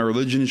it. Losing My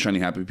Religion, Shiny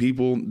Happy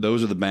People.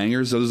 Those are the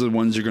bangers. Those are the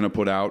ones you're going to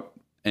put out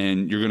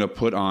and you're going to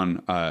put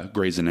on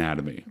Grey's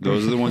Anatomy.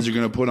 Those are the ones you're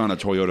going to put on a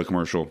Toyota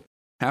commercial.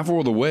 Half a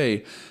World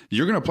Away,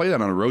 you're going to play that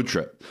on a road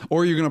trip.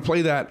 Or you're going to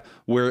play that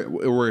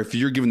where if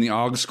you're given the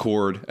aux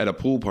cord at a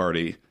pool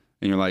party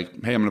and you're like,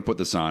 hey, I'm going to put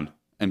this on.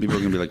 And people are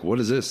going to be like, what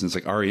is this? And it's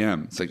like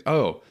REM. It's like,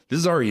 oh, this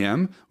is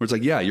REM? Where it's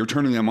like, yeah, you're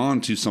turning them on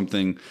to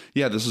something.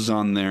 Yeah, this is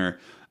on their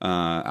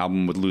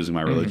album with Losing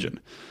My Religion.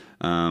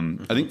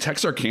 I think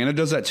Texarkana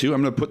does that too.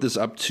 I'm going to put this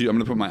up to, I'm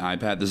going to put my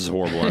iPad. This is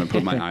horrible. I'm going to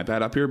put my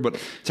iPad up here. But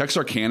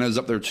Texarkana is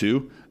up there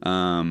too.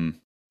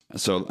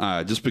 So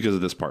just because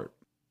of this part.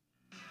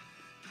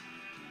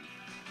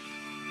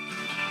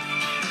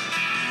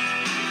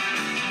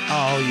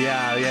 Oh,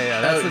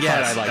 yeah. That's the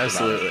part I like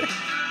absolutely.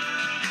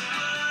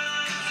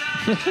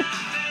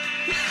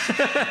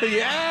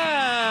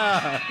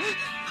 Yeah.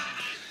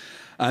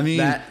 I mean,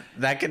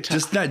 that guitar,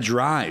 just that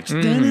drive.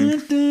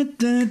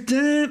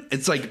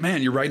 It's like,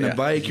 man, you're riding a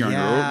bike, you're on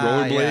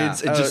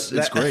rollerblades. Yeah.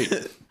 It's great.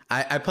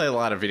 I play a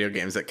lot of video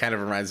games. That kind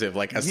of reminds me of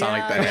like a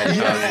Sonic the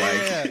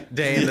Hedgehog, like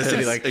Day in the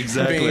City, like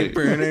exactly.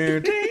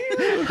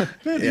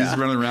 He's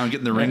running around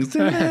getting the rings.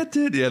 Yeah,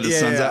 the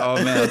sun's out.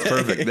 Oh man, that's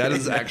perfect. That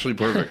is actually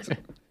perfect.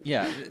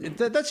 Yeah,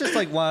 that's just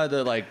like one of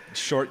the like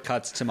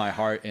shortcuts to my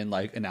heart in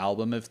like an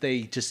album. If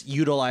they just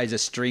utilize a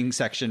string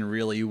section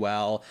really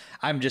well,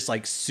 I'm just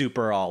like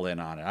super all in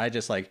on it. I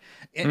just like,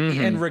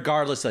 and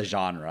regardless of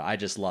genre, I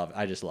just love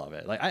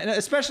it. Like,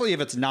 especially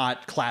if it's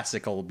not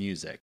classical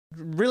music.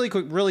 Really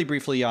quick, really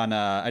briefly on.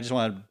 I just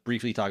want to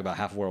briefly talk about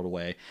Half a World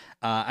Away.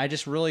 I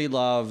just really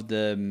love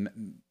the.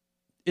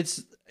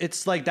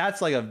 It's like that's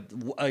like an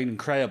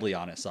incredibly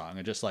honest song,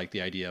 and just like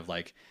the idea of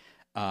like,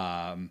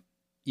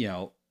 you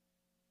know.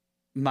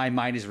 My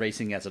mind is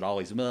racing as it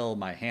always will.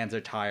 My hands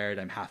are tired.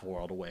 I'm half a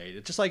world away.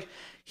 It's just like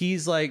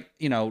he's like,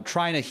 you know,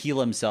 trying to heal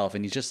himself,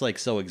 and he's just like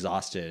so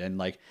exhausted. And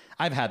like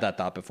I've had that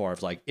thought before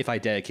of like, if I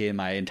dedicated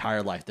my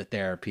entire life to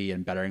therapy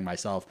and bettering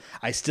myself,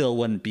 I still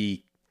wouldn't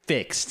be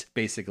fixed,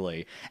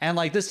 basically. And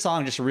like this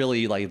song just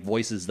really like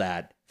voices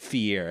that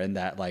fear, and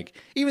that like,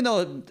 even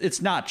though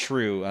it's not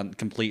true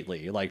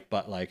completely, like,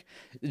 but like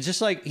it's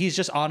just like he's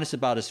just honest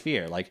about his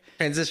fear. Like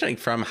transitioning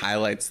from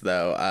highlights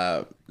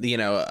though, you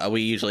know,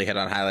 we usually hit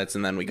on highlights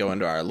and then we go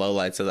into our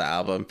lowlights of the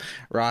album.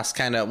 Ross,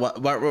 kind of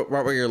what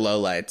were your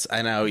lowlights?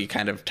 I know you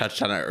kind of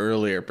touched on it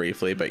earlier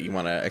briefly, but you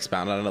want to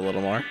expound on it a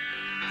little more?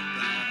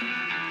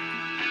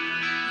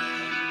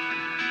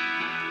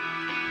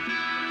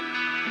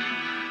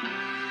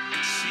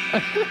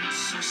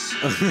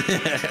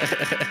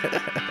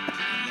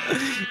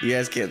 You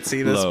guys can't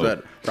see this,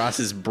 but Ross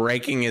is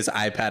breaking his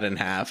iPad in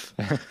half.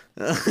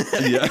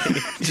 Yeah,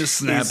 just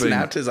snapping. He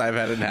snapped his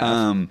iPad in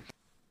half.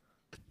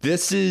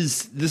 This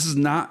is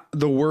not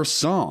the worst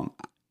song.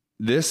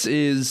 This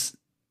is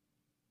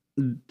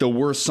the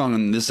worst song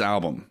on this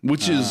album,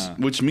 which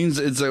means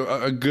it's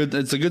a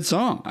good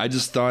song. I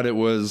just thought it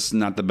was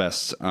not the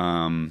best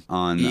on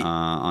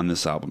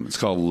this album. It's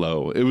called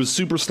Low. It was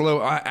super slow.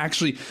 I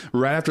actually,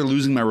 right after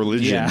Losing My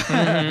Religion,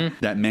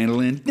 that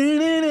mandolin,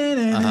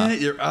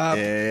 you're up,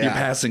 you're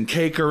passing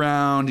cake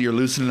around, you're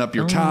loosening up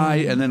your tie,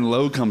 and then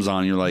Low comes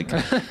on. You're like,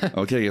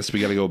 okay, I guess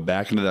we got to go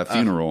back into that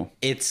funeral.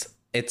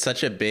 It's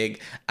such a big.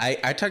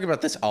 I talk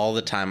about this all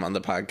the time on the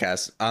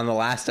podcast. On the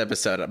last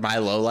episode, my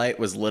lowlight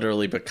was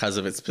literally because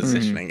of its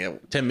positioning.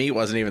 It, to me, it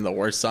wasn't even the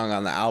worst song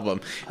on the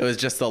album. It was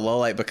just the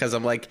lowlight because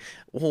I'm like,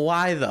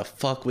 why the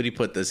fuck would he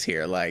put this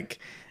here? Like,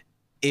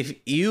 if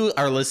you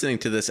are listening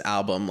to this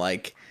album,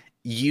 like,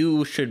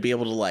 you should be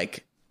able to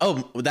like,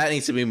 oh, that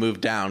needs to be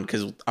moved down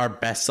because our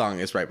best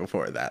song is right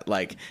before that.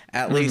 Like,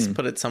 at least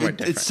put it somewhere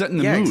different. It's setting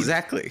the mood.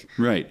 Exactly.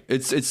 Right.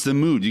 It's the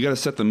mood. You got to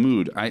set the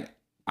mood. I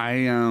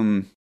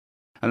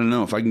don't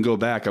know if I can go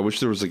back. I wish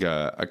there was like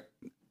a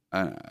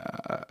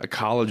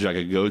college I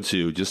could go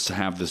to just to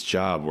have this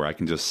job where I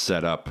can just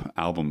set up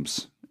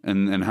albums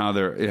and how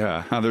they're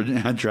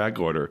in track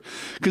order.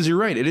 Because you're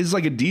right, it is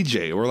like a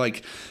DJ. Or like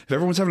if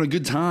everyone's having a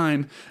good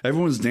time,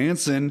 everyone's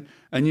dancing,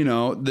 and you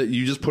know that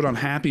you just put on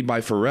Happy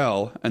by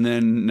Pharrell, and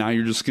then now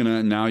you're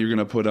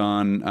gonna put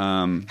on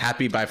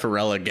Happy by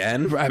Pharrell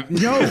again.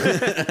 No,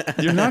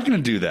 you're not gonna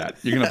do that.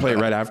 You're gonna play it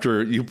right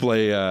after you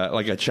play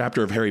like a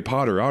chapter of Harry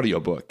Potter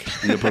audiobook,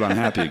 and you put on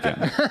Happy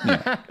again.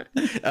 Yeah.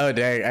 Oh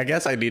dang! I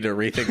guess I need to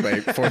rethink my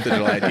 4th of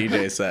July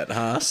DJ set,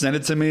 huh? Send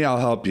it to me. I'll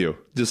help you.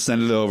 Just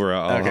send it over.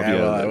 I'll help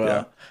you. I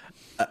will.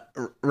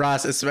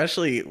 Ross,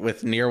 especially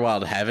with Near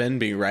Wild Heaven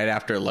being right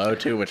after Low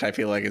too, which I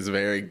feel like is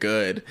very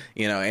good.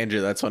 You know,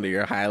 Andrew, that's one of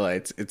your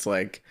highlights. It's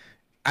like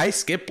I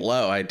skip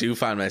Low. I do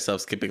find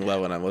myself skipping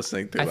Low when I'm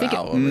listening through the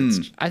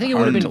album. I think it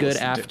would have been good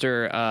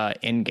after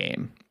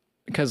Endgame,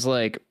 because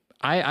like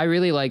I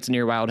really liked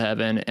Near Wild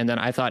Heaven, and then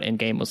I thought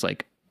Endgame was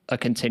like a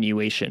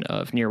continuation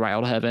of Near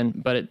Wild Heaven,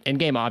 but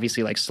Endgame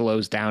obviously like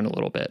slows down a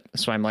little bit.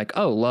 So I'm like,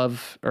 oh,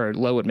 Love or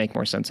Low would make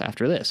more sense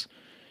after this,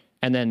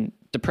 and then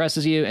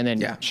depresses you, and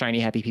then Shiny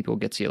Happy People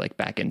gets you like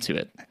back into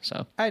it.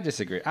 So I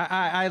disagree.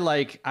 I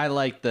like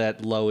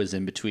that Low is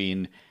in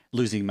between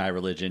Losing My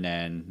Religion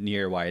and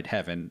Near Wild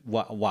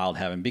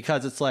Heaven,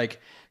 because it's like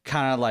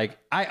kind of like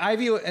I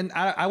view it, and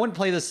I wouldn't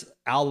play this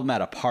album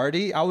at a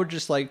party. I would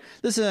just like,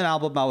 this is an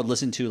album I would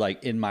listen to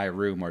like in my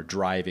room or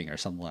driving or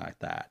something like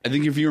that. I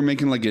think if you were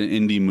making like an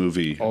indie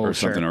movie or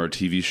something, or a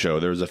TV show,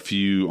 there's a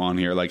few on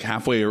here, like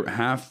half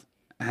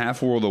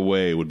World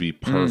Away would be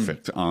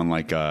perfect on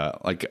like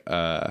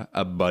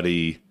a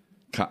buddy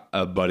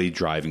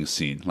driving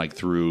scene, like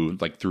through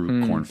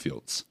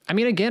cornfields. I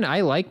mean, again, I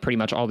like pretty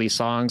much all these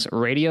songs.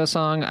 Radio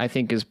Song, I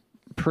think, is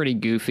pretty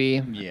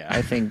goofy. Yeah.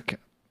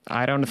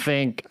 I don't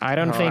think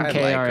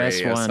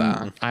KRS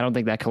One. I don't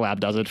think that collab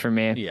does it for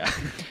me. Yeah.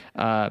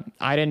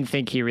 I didn't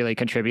think he really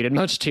contributed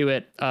much to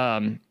it.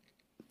 The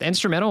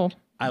instrumental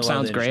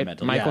sounds great.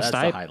 Michael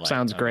Stipe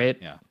sounds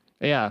great.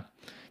 Yeah.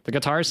 The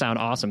guitars sound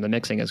awesome. The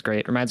mixing is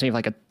great. Reminds me of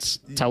like a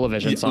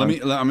television song.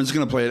 I'm just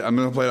gonna play it. I'm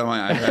gonna play it on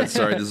my iPad.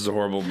 Sorry, this is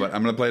horrible, but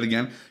I'm gonna play it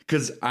again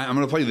because I'm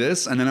gonna play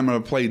this, and then I'm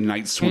gonna play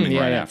Night Swimming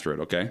after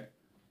it. Okay.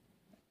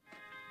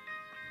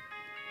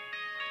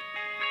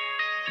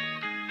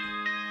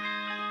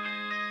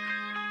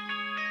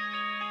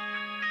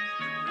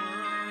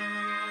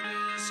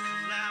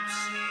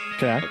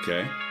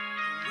 Okay.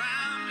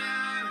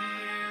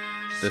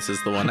 This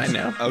is the one I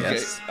know. Okay.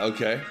 Yes.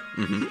 Okay.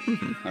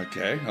 Mm-hmm.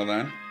 Okay. Hold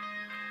on.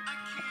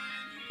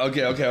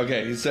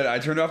 Okay. He said, I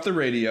turned off the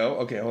radio.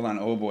 Okay, hold on.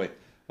 Oh, boy.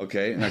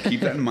 Okay, now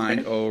keep that in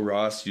mind. Oh,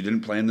 Ross, you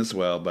didn't plan this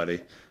well,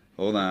 buddy.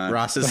 Hold on.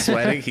 Ross is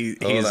sweating. He's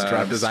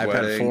dropped his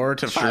iPad 4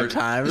 to 5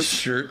 times.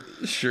 Shirt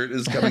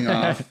is coming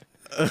off.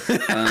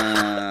 Hold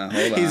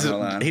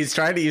on. He's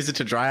trying to use it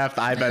to dry off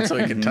the iPad so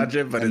he can touch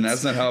it, but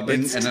that's not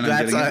helping. And then I'm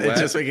getting it wet. It's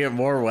just making it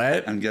more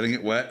wet. I'm getting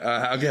it wet.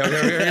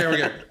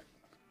 Okay.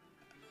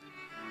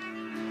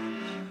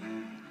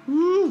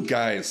 Woo,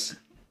 guys.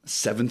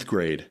 7th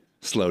grade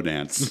slow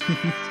dance.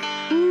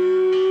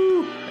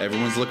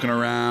 Everyone's looking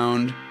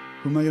around.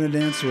 Who am I going to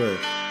dance with?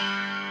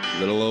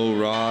 Little old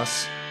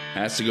Ross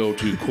has to go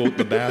to, quote,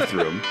 the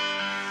bathroom.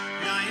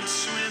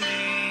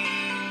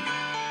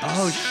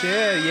 Oh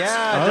shit!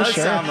 Yeah, it does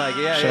sound like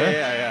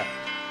yeah.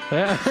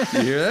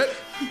 You hear that?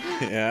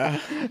 Yeah.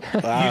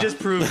 Wow. You just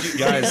proved,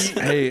 guys.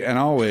 Hey, and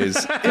always,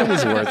 it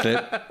was worth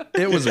it.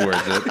 It was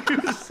worth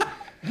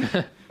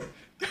it.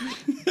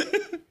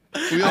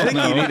 I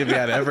think you need to be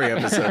on every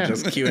episode,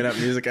 just queuing up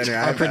music on your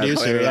iPad,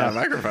 producer, on a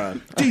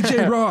microphone.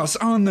 DJ Ross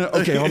on the.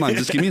 Okay, hold on.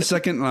 Just give me a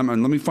second.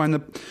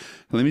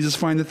 Let me just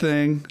find the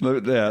thing.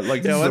 One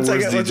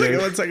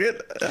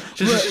second.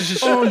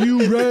 Are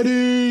you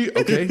ready?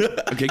 Okay.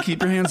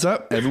 Keep your hands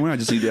up, everyone. I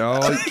just need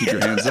y'all keep your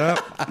hands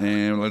up,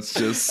 and let's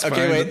just.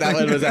 Okay, wait. That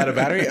one was out of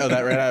battery. Oh,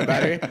 that ran out of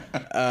battery.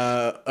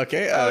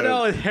 Okay. Oh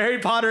no, Harry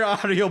Potter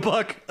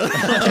audiobook.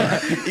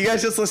 You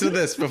guys just listen to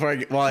this before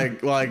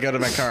while I go to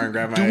my car and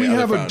grab my. Do we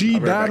have phone? a D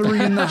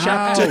battery in the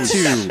house? Chapter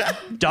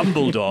 2.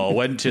 Dumbledore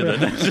went to the.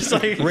 Just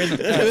like.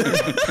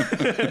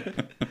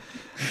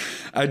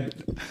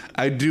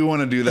 I do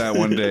want to do that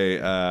one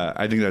day.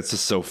 I think that's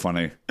just so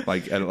funny.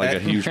 Like at a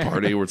huge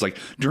party where it's like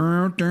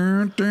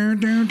chapter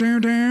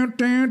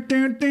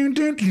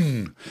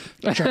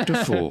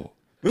 4.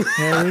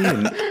 Harry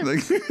and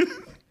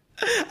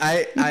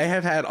I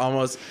have had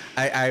almost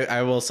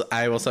I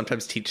will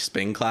sometimes teach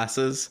spin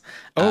classes.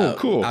 Oh,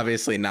 cool.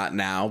 Obviously not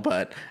now,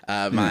 but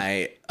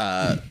my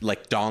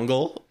like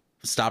dongle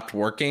stopped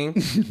working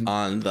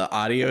on the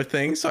audio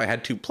thing, so I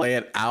had to play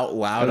it out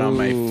loud on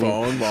my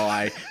phone while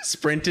I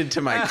sprinted to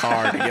my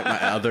car to get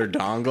my other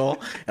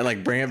dongle and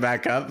like bring it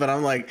back up. But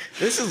I'm like,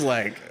 this is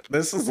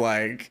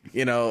like,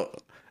 you know,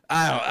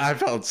 I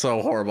felt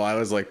so horrible. I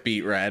was like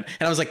beet red,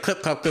 and I was like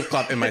clip clop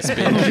in my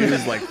spin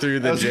shoes like through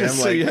the gym.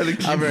 Like you had to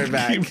keep, I'll be right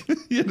back.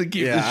 You had to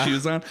keep the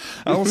shoes on.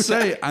 I will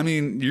say, I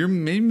mean, you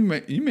may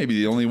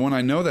be the only one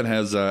I know that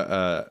has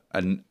a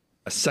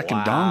second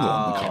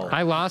dongle in the car.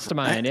 I lost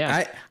mine.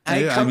 I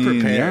come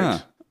prepared. Yeah.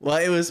 Well,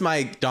 it was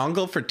my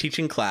dongle for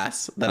teaching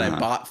class that I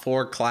bought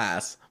for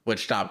class,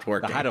 which stopped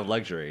working. The height of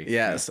luxury.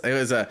 Yes, it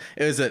was a.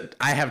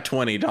 I have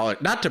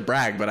 $20. Not to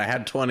brag, but I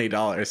had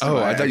 $20. Oh,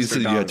 I thought you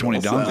said you had 20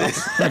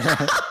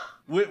 dongles.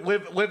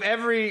 With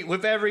every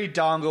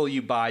dongle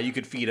you buy, you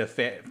could feed a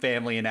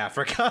family in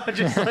Africa.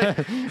 Just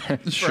like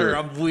for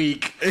a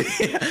week.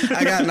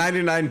 I got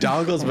 99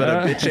 dongles, but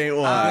a bitch ain't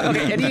one.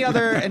 Okay, any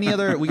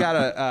other? We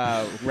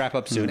gotta wrap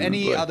up soon.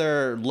 Any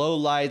other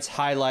lowlights,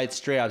 highlights,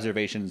 stray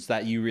observations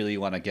that you really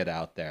want to get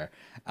out there?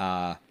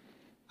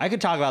 I I could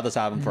talk about this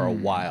album for a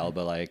while,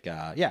 but like,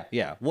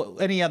 yeah.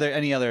 Any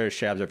other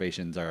Shay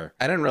observations are?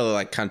 I didn't really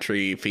like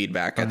Country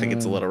Feedback. I think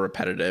it's a little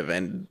repetitive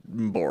and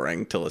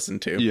boring to listen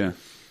to. Yeah.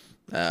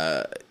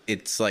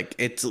 It's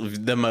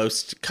the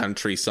most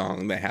country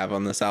song they have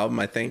on this album.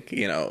 I think,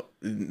 you know,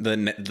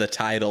 the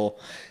title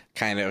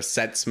kind of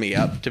sets me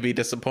up to be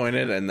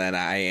disappointed, and then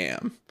I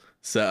am.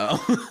 So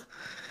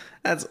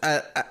that's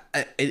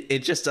it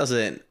just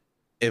doesn't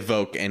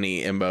evoke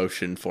any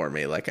emotion for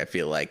me. Like, I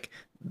feel like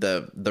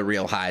the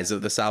real highs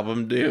of this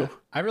album do.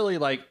 I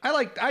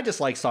just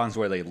like songs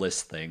where they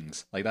list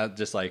things like that.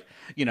 Just like,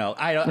 you know,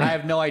 I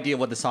have no idea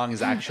what the song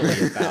is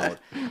actually about.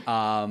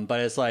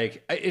 But it's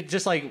like, it's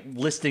just like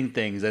listing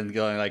things and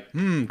going like,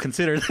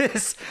 consider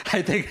this.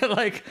 I think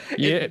like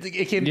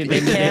it can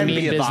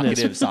be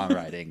evocative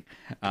songwriting.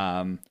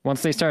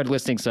 Once they started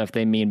listing stuff,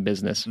 they mean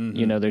business.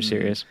 You know, they're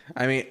serious.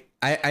 I mean,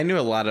 I knew a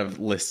lot of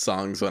list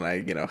songs when I,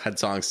 you know, had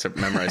songs to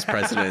memorize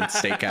presidents,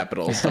 state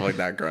capitals, stuff like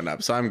that growing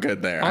up. So I'm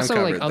good there.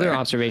 Also, like other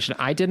observation,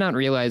 I did not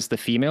realize the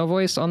female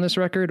voice on this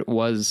record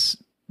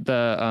was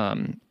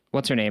the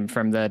what's her name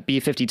from the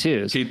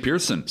B-52s, Kate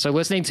Pearson. So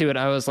listening to it,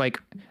 I was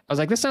like,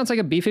 this sounds like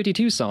a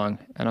B-52 song,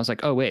 and I was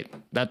like, oh wait,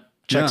 that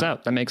checks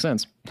out. That makes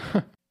sense.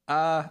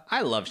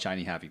 I love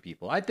Shiny Happy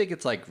People. I think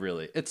it's like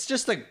it's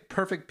just a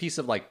perfect piece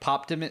of like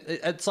pop.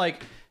 It's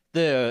like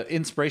the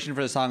inspiration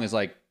for the song is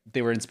like,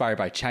 they were inspired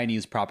by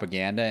Chinese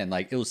propaganda, and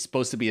like it was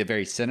supposed to be a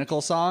very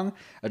cynical song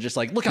of just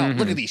like, look at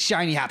these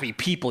shiny happy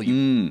people,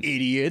 you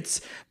idiots.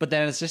 But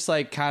then it's just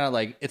like kind of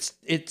like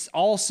it's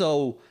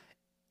also,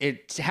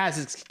 it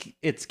has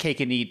its cake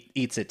and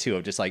eats it too,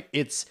 of just like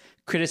it's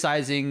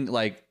criticizing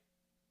like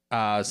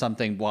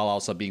something while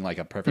also being like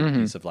a perfect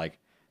piece of like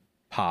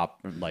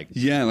pop, like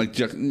like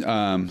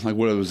what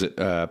was it?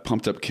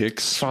 Pumped Up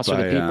Kicks Foster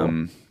the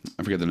People.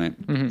 I forget the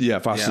name. Yeah,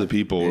 Foster the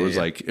People. It was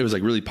like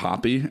really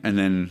poppy,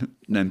 and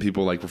then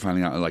people like were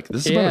finding out like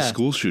this is about a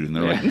school shooting.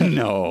 They're like,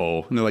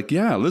 no, and they're like,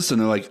 yeah, listen.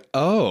 They're like,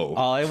 oh,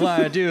 all I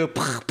want to do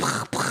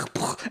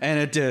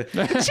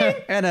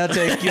and I'll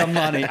take your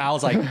money. I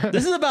was like,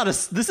 this is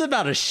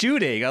about a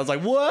shooting. I was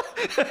like, what?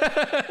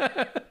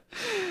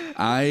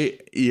 I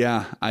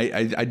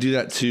do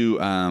that too.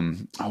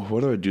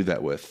 What do I do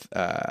that with?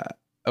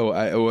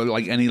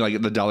 Like any, like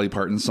the Dolly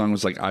Parton song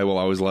was like, I Will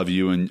Always Love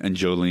You and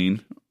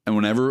Jolene. And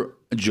whenever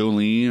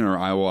Jolene or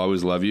I Will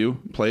Always Love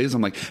You plays,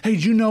 I'm like, hey,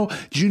 do you know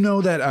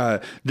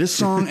that this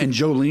song and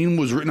Jolene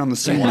was written on the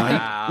same night?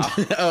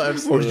 Oh,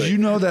 absolutely. Or did you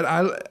know that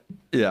I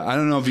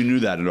don't know if you knew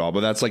that at all, but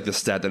that's like the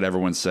stat that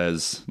everyone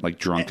says, like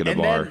drunk at a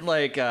bar.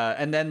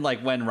 And then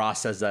when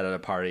Ross says that at a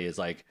party, is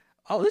like,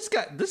 oh, this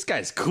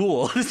guy's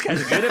cool. This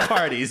guy's good at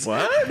parties.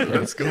 What?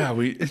 That's cool. Yeah,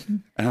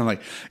 and I'm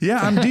like, yeah,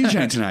 I'm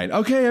DJing tonight.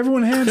 Okay,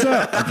 everyone hands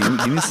up.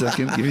 Give me a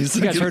second. You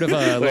guys heard of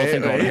a little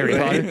thing called Harry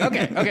Potter?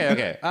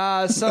 Okay.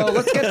 So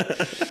let's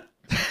get...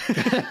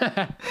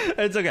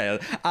 It's okay.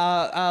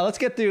 Let's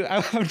get through.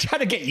 I'm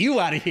trying to get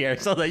you out of here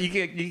so that you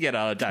get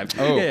out of time.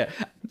 Oh, yeah.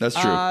 That's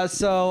true.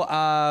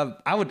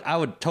 I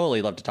would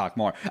totally love to talk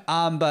more.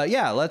 But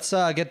yeah, let's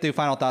get through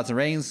final thoughts and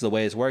ratings. The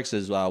way this works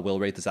is we'll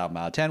rate this album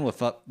out of 10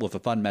 with a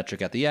fun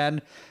metric at the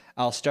end.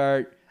 I'll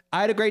start. I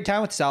had a great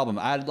time with this album.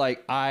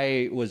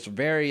 I was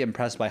very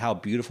impressed by how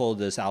beautiful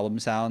this album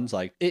sounds.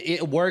 Like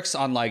it works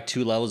on like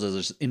two levels, of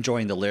just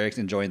enjoying the lyrics,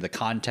 enjoying the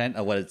content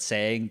of what it's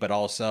saying, but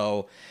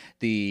also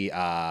the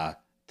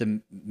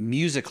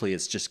musically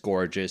it's just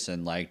gorgeous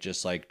and like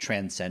just like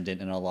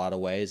transcendent in a lot of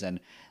ways.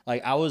 And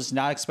like I was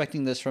not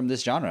expecting this from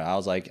this genre.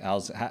 I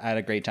had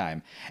a great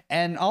time.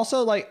 And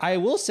also like I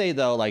will say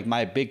though, like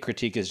my big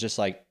critique is just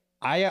like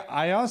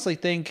I honestly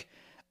think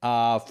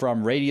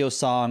from radio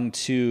song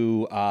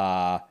to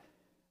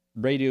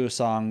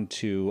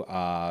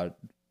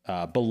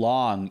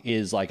Belong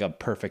is like a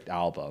perfect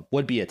album.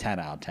 Would be a 10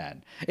 out of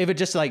 10. If it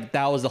just like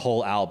that was the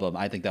whole album,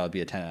 I think that would be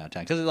a 10 out of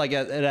 10 because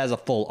it has a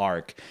full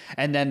arc,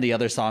 and then the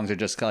other sons are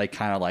just like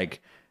kind of like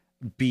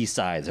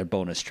B-sides or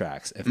bonus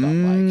tracks. If not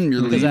like you're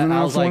leaving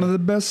off one of the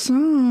best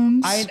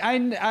songs.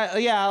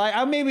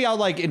 Maybe I'll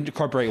like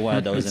incorporate one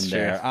of those in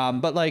there.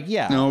 But like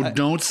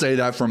don't say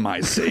that for my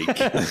sake.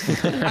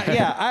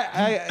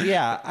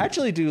 I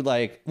actually do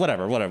like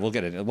whatever. We'll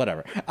get into it.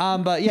 Whatever.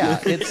 But yeah,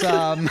 it's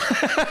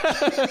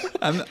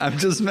I'm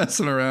just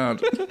messing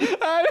around.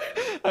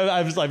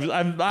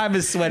 I'm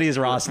as sweaty as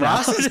Ross now.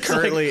 Ross is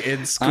currently like,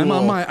 in school.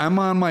 I'm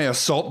on my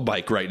assault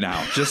bike right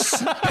now.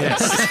 Just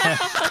pissed.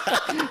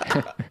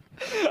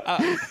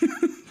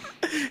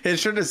 His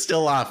shirt is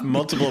still off.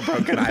 Multiple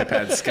broken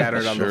iPads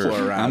scattered on the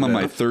floor around. I'm on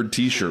my third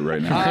T-shirt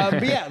right now.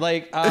 But yeah,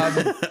 like,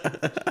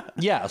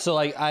 yeah. So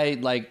like, I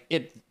like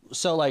it.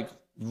 So like,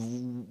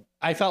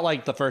 I felt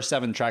like the first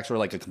 7 tracks were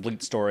like a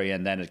complete story,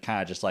 and then it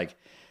kind of just like,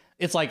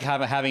 it's like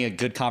having a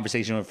good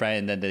conversation with a friend,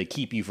 and then they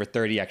keep you for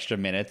 30 extra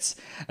minutes.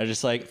 I'm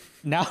just like,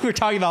 now we're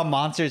talking about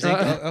Monsters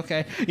Inc.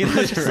 Okay, you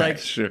know, just like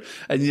sure.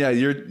 And yeah,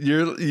 you're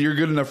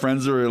good enough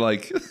friends who are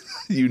like,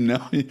 you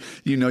know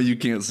you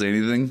can't say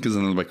anything because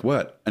then they're like,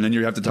 what? And then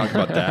you have to talk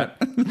about that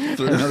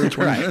for another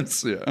 20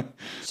 minutes. Yeah.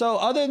 So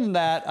other than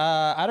that,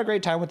 I had a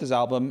great time with this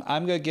album.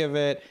 I'm gonna give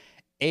it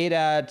 8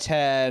 out of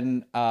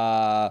 10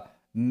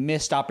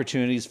 missed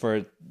opportunities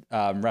for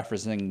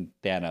referencing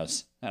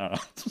Thanos. I don't know.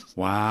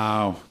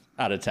 Wow.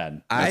 Out of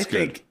 10. I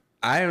think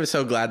I am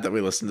so glad that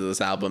we listened to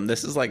this album.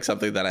 This is like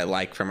something that I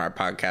like from our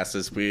podcast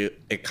is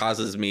it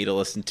causes me to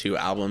listen to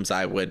albums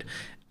I would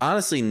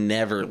honestly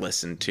never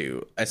listen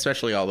to,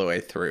 especially all the way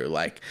through.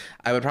 Like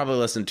I would probably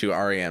listen to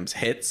REM's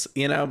hits,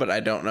 but I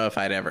don't know if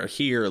I'd ever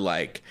hear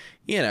like,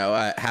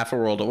 Half a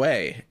World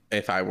Away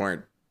if I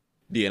weren't,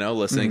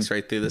 listening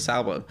straight through this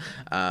album.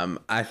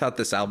 I thought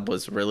this album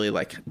was really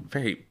like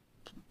very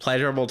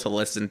pleasurable to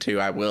listen to.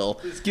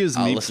 This gives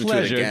me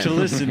pleasure to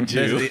listen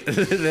to.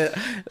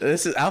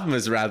 This album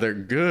is rather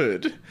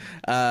good,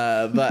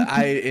 but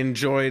I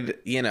enjoyed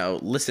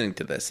listening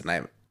to this, and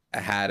I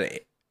had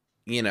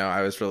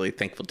I was really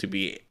thankful to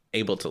be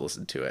able to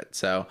listen to it.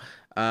 So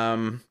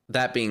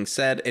that being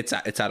said, it's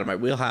out of my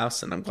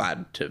wheelhouse, and I'm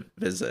glad to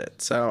visit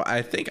it. So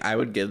I think I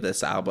would give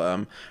this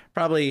album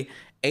probably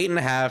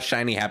 8.5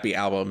 shiny happy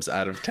albums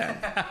out of 10.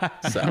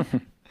 So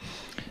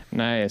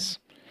nice.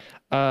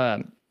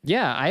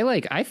 Yeah,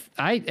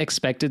 I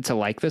expected to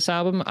like this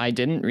album. I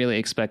didn't really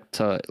expect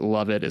to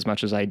love it as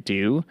much as I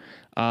do.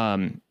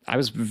 I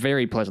was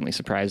very pleasantly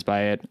surprised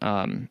by it.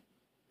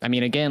 I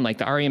mean, again, like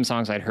the REM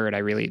songs I'd heard, I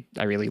really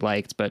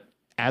liked, but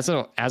as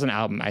an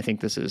album, I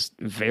think this is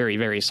very,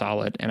 very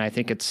solid, and I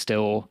think it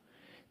still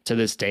to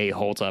this day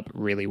holds up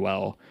really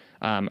well.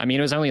 I mean,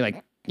 it was only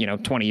like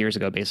 20 years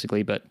ago,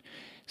 basically, but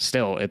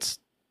still, it's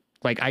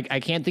like I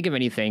can't think of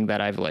anything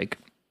that I've like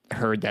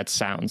heard that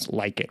sounds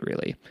like it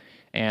really.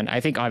 And I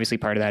think obviously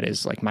part of that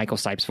is like Michael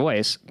Stipe's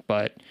voice,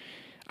 but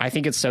I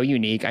think it's so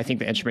unique. I think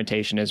the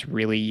instrumentation is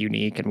really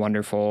unique and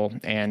wonderful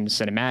and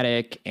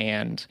cinematic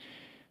and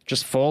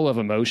just full of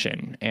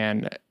emotion.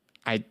 And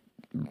I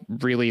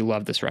really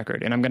love this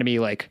record. And I'm going to be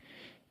like,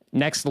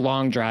 next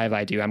long drive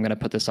I do, I'm going to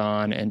put this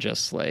on and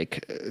just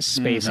like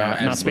space out.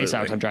 Absolutely. Not space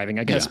out because I'm driving,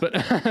 I guess, but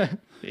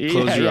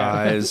close your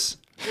eyes,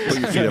 put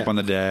your feet up on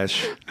the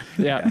dash.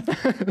 Yeah.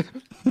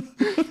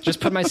 Just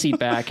put my seat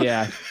back.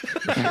 Yeah.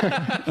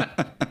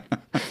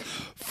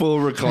 Full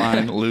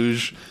recline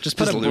luge. Just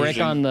put a brick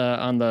on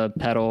the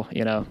pedal,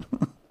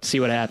 see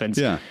what happens.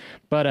 Yeah.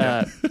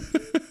 But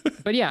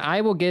yeah,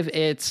 I will give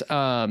it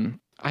 9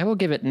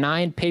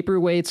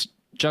 paperweights,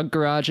 junk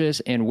garages,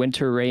 and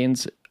winter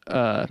rains,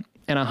 and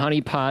a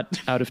honey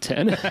pot out of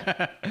 10.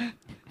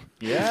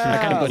 Yeah. I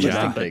kind of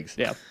butchered things.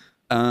 Yeah.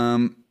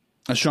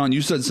 Sean,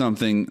 you said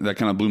something that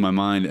kind of blew my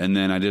mind, and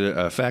then I did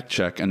a fact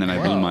check, and then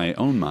I blew my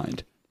own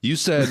mind. You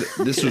said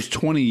this was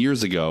 20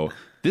 years ago.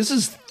 This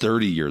is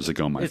 30 years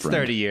ago, my friend. It's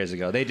 30 years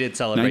ago. They did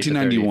celebrate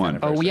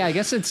 1991. Oh, yeah, I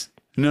guess it's...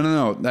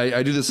 No.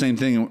 I do the same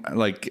thing.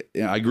 Like,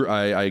 I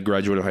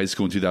graduated high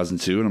school in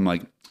 2002, and I'm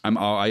like,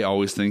 I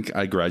always think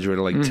I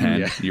graduated like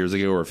 10 years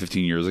ago or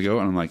 15 years ago,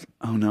 and I'm like,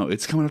 oh no,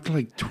 it's coming up to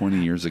like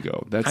 20 years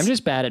ago. I'm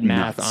just bad at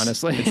math,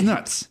 honestly. It's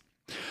nuts.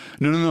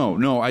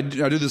 No. I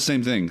do the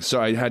same thing.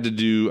 So I had to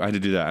do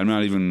that. I'm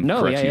not even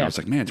correcting. Yeah. I was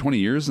like, man, 20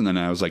 years, and then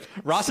I was like,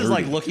 Ross 30. Is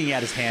like looking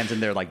at his hands,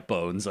 and they're like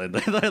bones. They're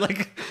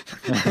like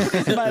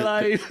my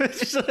life.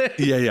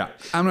 Yeah.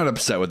 I'm not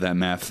upset with that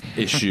math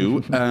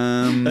issue.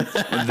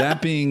 That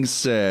being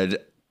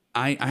said,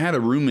 I had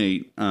a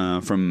roommate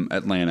from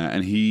Atlanta,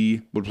 and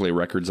he would play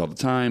records all the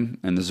time.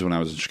 And this is when I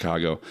was in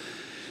Chicago.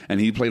 And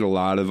he played a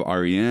lot of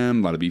REM,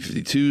 a lot of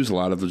B-52s, a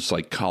lot of just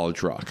like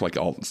college rock, like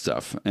alt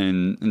stuff.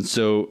 And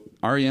so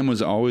REM was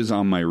always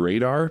on my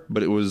radar,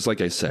 but it was,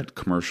 like I said,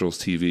 commercials,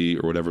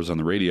 TV, or whatever was on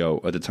the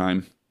radio at the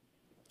time,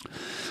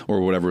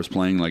 or whatever was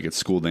playing like at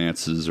school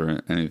dances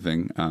or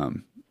anything.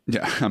 I'm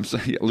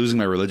sorry, losing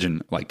my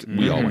religion. Like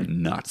we all went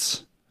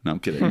nuts. No, I'm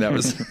kidding. That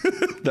was,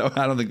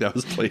 I don't think that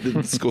was played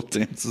in school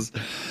dances.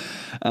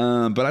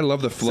 But I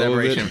love the flow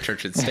Separation of it. Of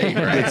church and state,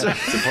 right?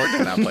 It's important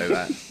to not play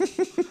that.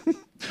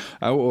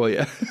 Oh, well,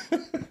 yeah.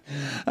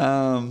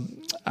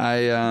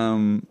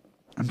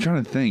 I'm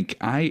trying to think.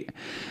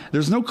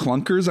 There's no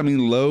clunkers. I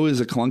mean, Low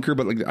is a clunker,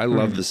 but like I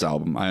love this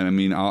album. I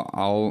mean,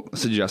 I'll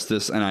suggest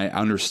this, and I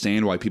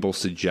understand why people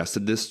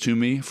suggested this to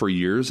me for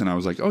years, and I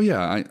was like, oh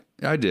yeah,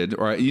 I did.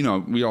 Or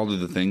we all do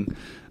the thing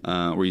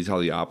where you tell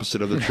the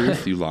opposite of the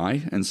truth, you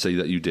lie and say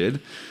that you did.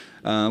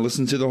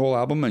 Listen to the whole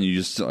album, and you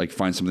just like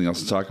find something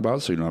else to talk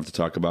about, so you don't have to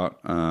talk about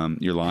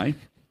your lie.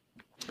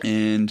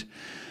 And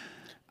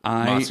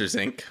Monsters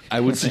Inc. I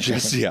would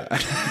suggest, yeah.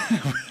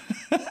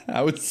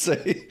 I would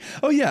say,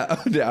 oh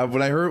yeah.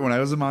 When I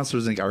was in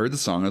Monsters Inc., I heard the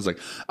song. I was like,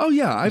 oh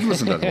yeah, I've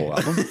listened to that whole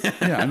album.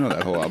 Yeah, I know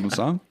that whole album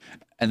song.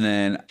 And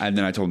then I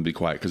told him to be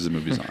quiet because the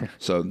movie's on.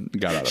 So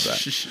got out of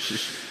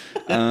that.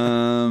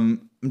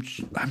 I'm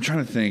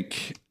trying to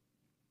think.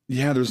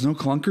 Yeah, there's no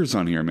clunkers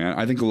on here, man.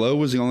 I think Low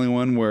was the only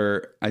one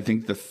where I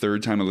think the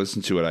third time I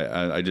listened to it,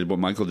 I did what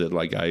Michael did.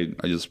 Like I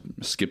just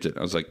skipped it.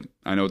 I was like,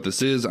 I know what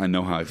this is. I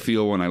know how I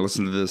feel when I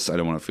listen to this. I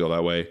don't want to feel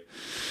that way.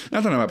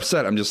 Not that I'm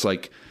upset. I'm just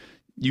like,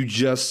 you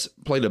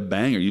just played a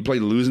banger. You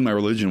played Losing My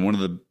Religion, one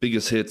of the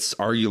biggest hits,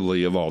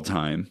 arguably, of all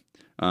time.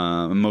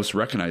 Most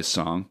recognized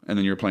song. And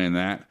then you're playing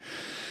that.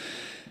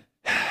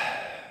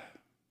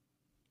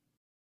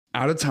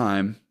 Out of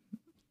Time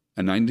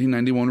a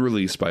 1991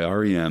 release by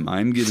REM.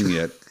 I'm giving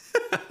it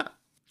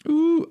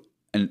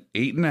an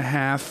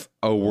 8.5.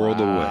 A World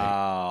Away.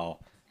 Wow.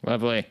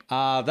 Lovely.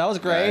 That was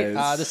great.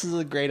 Nice. This is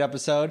a great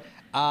episode.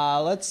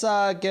 Let's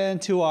get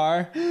into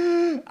our.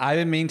 I've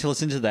been meaning to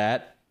listen to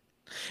that,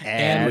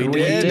 And we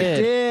we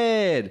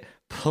did.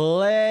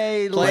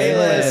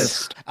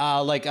 Playlist.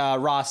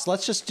 Ross,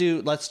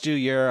 let's do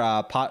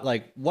your pot.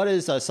 Like, what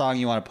is a song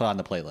you want to put on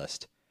the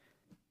playlist?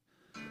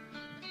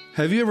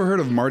 Have you ever heard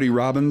of Marty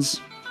Robbins?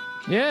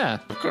 Yeah.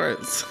 Of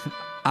course.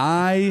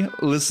 I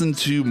listen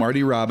to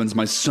Marty Robbins.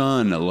 My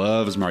son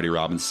loves Marty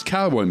Robbins.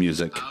 Cowboy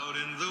music. Out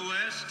in the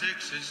West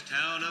Texas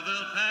town of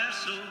El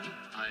Paso,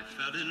 I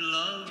fell in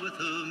love with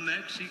a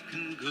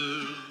Mexican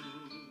girl.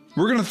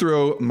 We're going to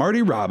throw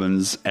Marty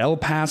Robbins, El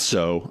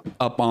Paso,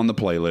 up on the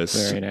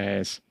playlist. Very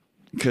nice.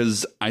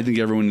 Because I think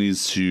everyone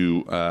needs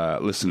to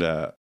listen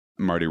to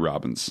Marty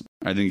Robbins.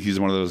 I think he's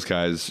one of those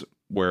guys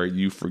where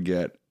you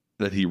forget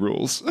that he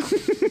rules.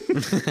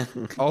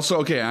 Also,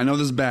 okay, I know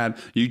this is bad.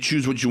 You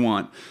choose what you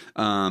want,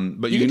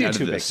 but you can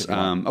edit this.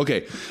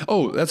 Okay.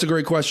 Oh, that's a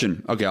great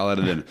question. Okay, I'll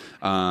edit it in.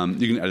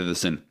 You can edit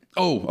this in.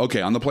 Oh,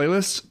 okay, on the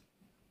playlist,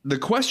 the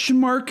question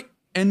mark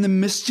and the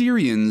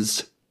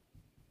Mysterians,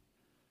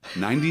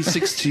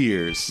 96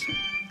 Tears.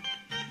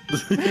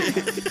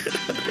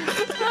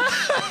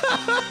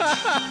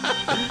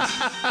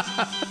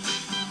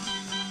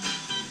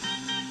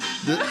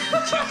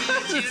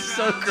 It's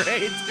so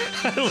great.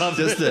 I love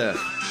Just the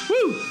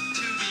woo.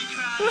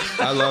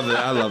 I love it.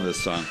 I love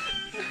this song.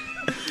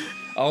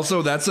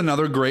 Also, that's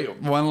another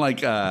great one.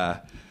 Like,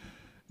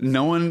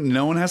 no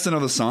one has to know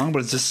the song, but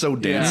it's just so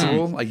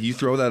danceable. Like, you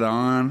throw that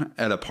on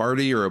at a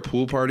party or a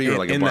pool party or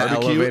like a in barbecue.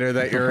 the elevator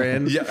that you're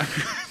in. Yeah,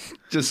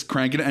 just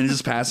cranking it and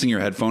just passing your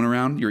headphone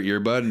around, your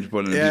earbud, and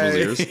putting it in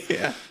people's ears.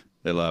 Yeah.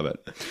 They love it.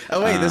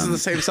 Oh wait, this is the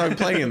same song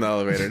playing in the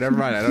elevator. Never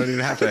mind. I don't even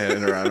have to hit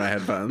it around my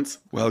headphones.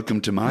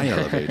 Welcome to my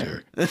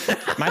elevator.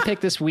 My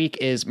pick this week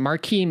is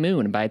Marquee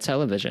Moon by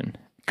Television.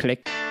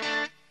 Click.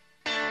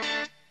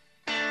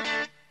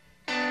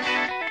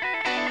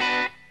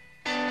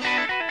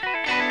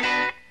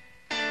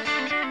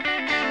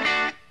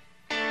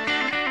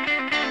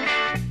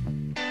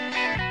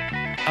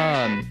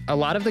 A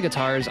lot of the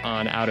guitars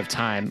on Out of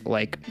Time,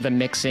 like the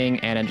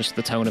mixing and then just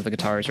the tone of the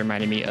guitars,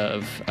 reminded me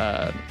of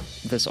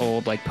this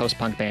old like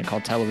post-punk band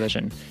called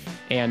Television,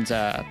 and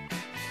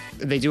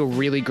they do a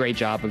really great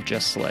job of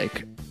just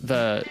like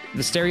the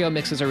stereo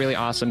mixes are really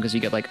awesome because you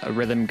get like a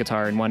rhythm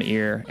guitar in one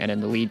ear and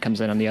then the lead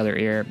comes in on the other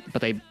ear,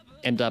 but they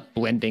end up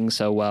blending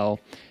so well,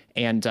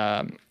 and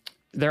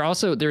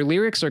their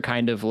lyrics are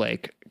kind of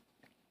like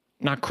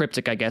not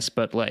cryptic, I guess,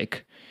 but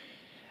like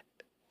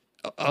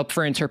up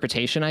for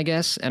interpretation, I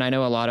guess. And I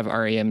know a lot of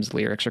REM's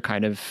lyrics are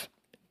kind of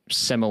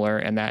similar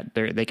in that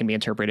they can be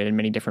interpreted in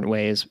many different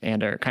ways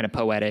and are kind of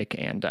poetic.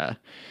 And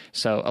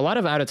so a lot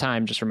of Out of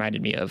Time just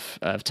reminded me of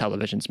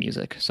Television's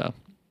music. So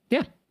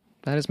yeah,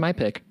 that is my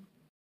pick.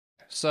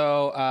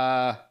 So,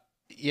 I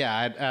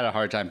had a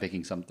hard time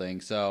picking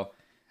something. So,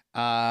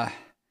 all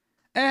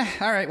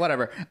right,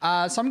 whatever.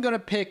 So I'm going to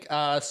pick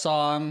a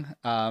song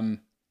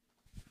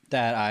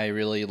that I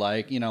really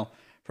like,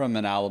 from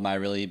an album I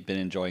really been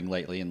enjoying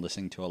lately and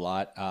listening to a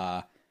lot,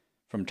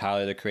 from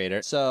Tyler, the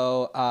Creator.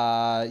 So,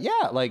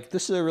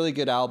 this is a really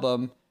good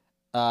album.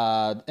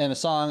 And a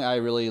song I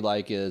really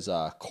like is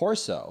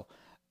Corso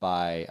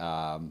by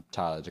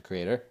Tyler, the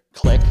Creator.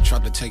 Click.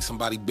 Tried to take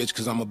somebody bitch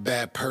cause I'm a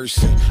bad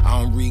person.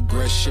 I don't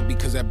regret shit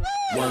because that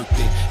worth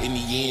it. In the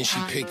end she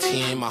picked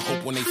him. I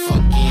hope when they fuck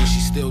in she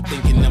still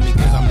thinking of me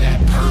cause I'm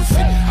that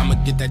perfect. I'ma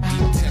get that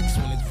deep text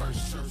when it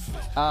first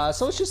surface.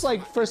 So it's just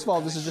like, first of all,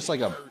 this is just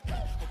like a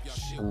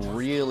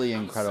really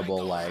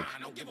incredible, like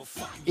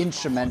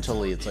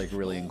instrumentally it's like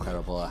really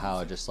incredible how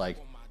it just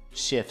like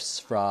shifts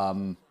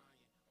from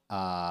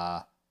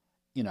kind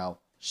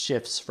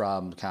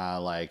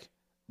of like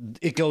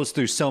it goes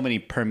through so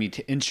many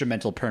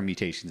instrumental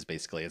permutations.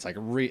 Basically it's like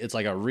it's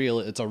a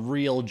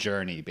real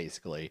journey.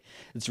 Basically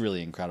it's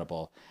really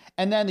incredible.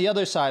 And then the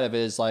other side of it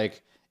is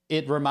like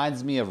it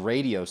reminds me of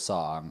Radio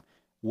Song,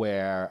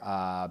 where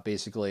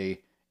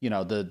basically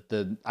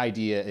the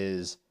idea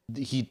is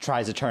he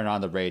tries to turn on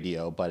the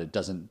radio, but it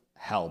doesn't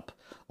help,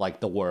 like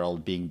the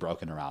world being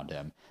broken around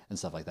him and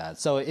stuff like that.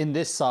 So in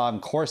this song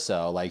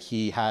Corso, like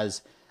he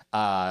has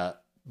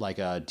like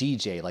a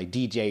DJ, like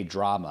DJ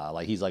Drama,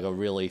 like he's like a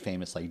really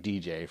famous like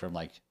DJ from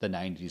like the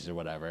 90s or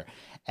whatever,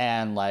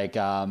 and like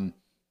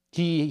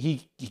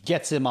he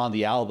gets him on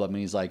the album and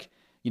he's like,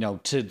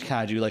 to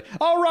kind of do like,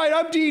 all right,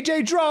 I'm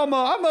DJ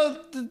Drama, I'm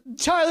a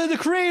Tyler, the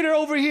Creator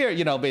over here,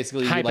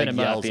 basically hyping like him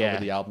yells up, yeah.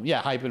 over the album,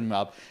 hyping him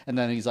up, and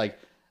then he's like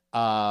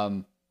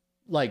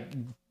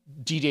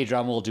DJ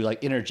Drama will do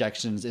like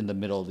interjections in the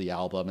middle of the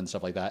album and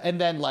stuff like that.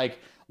 And then like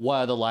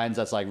one of the lines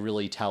that's like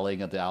really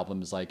telling of the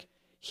album is like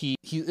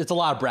it's a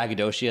lot of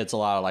braggadocio. It's a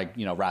lot of like,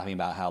 you know, rapping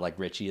about how like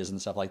rich he is and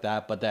stuff like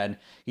that. But then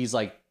he's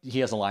like, he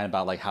has a line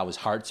about like how his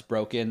heart's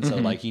broken. So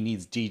like he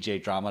needs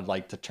DJ drama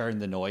like to turn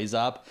the noise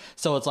up.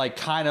 So it's like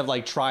kind of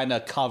like trying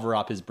to cover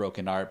up his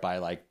broken heart by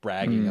like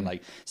bragging and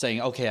like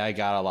saying, okay, I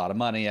got a lot of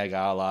money.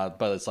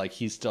 But it's like,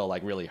 he's still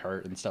like really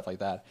hurt and stuff like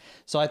that.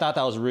 So I thought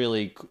that was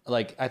really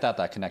like, I thought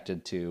that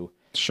connected to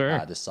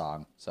this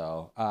song.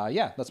 So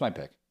yeah, that's my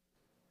pick.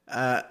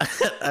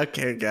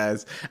 Okay,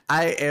 guys,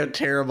 I am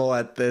terrible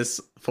at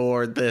this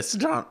for this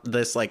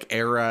like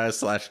era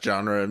 /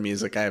 genre of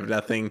music. I have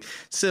nothing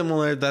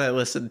similar that I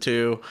listen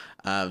to,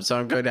 so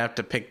I'm going to have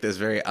to pick this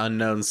very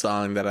unknown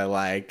song that I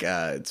like.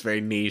 It's very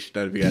niche.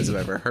 None of you guys have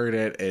ever heard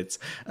it. It's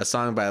a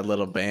song by a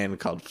little band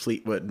called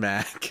Fleetwood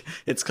Mac.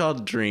 It's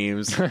called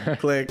Dreams.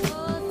 Click.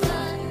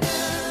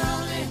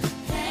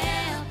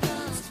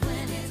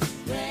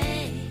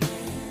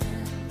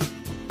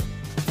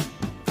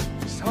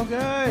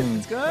 Good.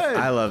 It's good.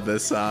 I love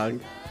this song.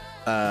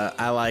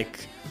 I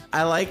like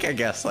I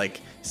guess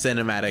like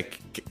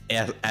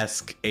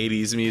cinematic-esque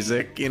 80s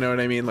music, you know what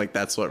I mean? Like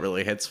that's what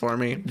really hits for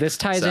me. This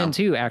ties in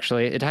too,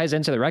 actually. It ties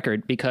into the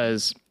record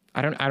because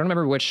I don't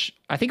remember which.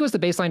 I think it was the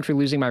bass line for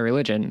Losing My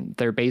Religion.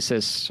 Their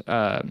bassist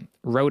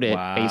wrote it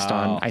based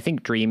on, I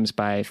think, Dreams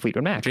by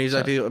Fleetwood Mac. Dreams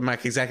by Fleetwood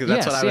Mac, exactly.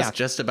 That's what I was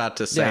just about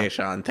to say,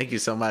 Sean. Thank you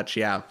so much.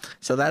 Yeah.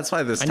 So that's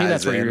why this ties in. I knew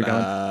that's where you were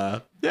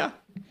going.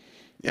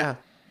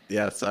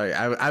 Yeah, sorry.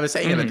 I was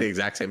saying it at the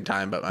exact same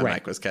time, but my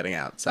mic was cutting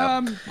out. So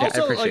also, I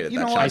appreciate it. You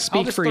know what?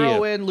 I'll just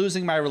throw in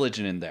Losing My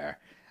Religion in there.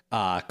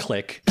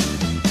 Click.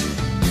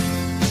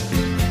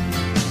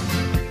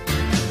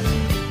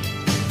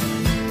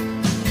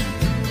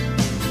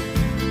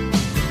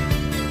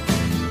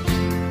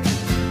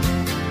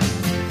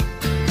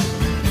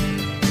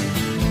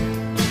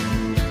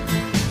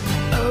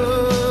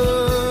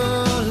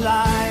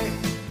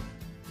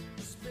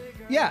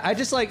 Yeah, I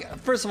just like,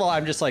 first of all,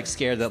 I'm just like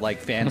scared that like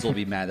fans will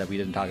be mad that we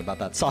didn't talk about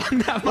that song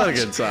that much. What a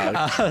good song.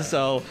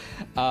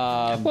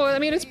 Well, I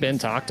mean, it's been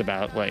talked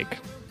about like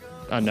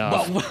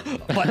enough.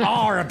 But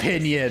our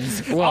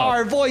opinions,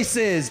 our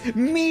voices,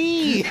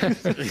 me.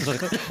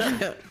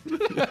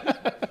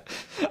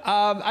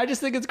 I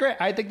just think it's great.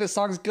 I think this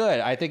song's good.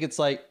 I think it's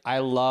like, I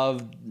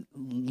love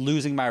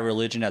Losing My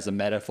Religion as a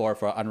metaphor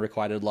for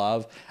unrequited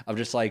love, of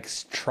just like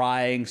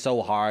trying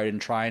so hard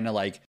and trying to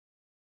like,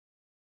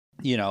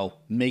 you know,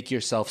 make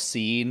yourself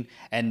seen.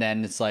 And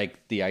then it's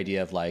like the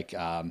idea of like,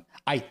 I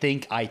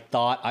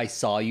thought I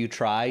saw you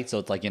try. So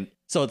it's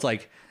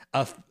like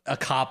a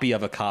copy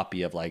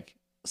of like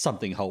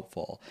something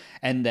hopeful.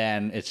 And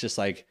then it's just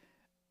like,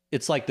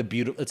 it's like the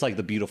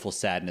beautiful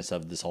sadness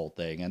of this whole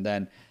thing. And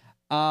then,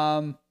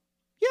 I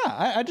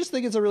just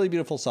think it's a really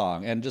beautiful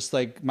song. And just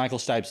like Michael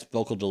Stipe's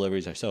vocal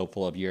deliveries are so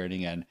full of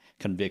yearning and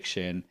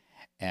conviction.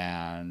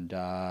 And,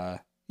 I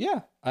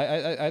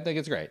think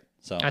it's great.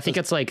 So I think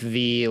it's like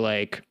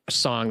the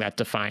song that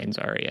defines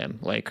REM.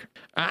 Like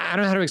I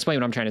don't know how to explain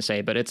what I'm trying to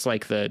say, but it's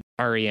like the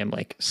REM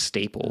like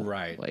staple,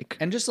 right? Like,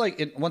 and just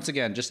like once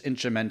again, just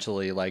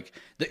instrumentally, like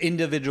the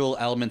individual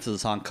elements of the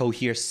song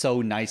cohere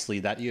so nicely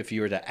that if you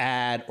were to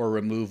add or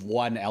remove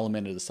one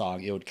element of the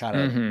song, it would kind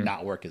of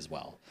not work as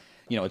well.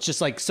 You know, it's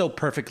just like so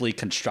perfectly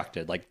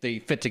constructed, like they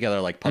fit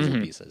together like puzzle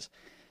pieces.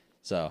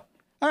 So,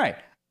 all right.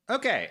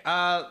 Okay,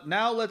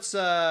 now let's,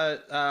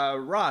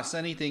 Ross,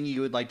 anything you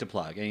would like to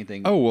plug?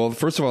 Anything? Oh, well,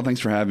 first of all, thanks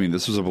for having me.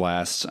 This was a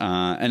blast.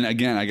 And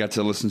again, I got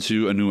to listen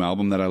to a new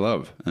album that I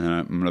love. And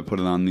I'm going to put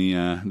it on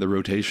the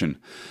rotation.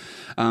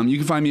 You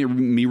can find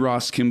me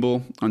Ross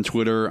Kimball, on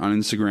Twitter, on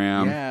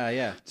Instagram.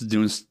 Yeah. Just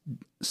doing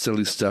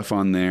silly stuff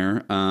on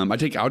there. I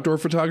take outdoor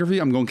photography.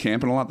 I'm going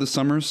camping a lot this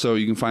summer, so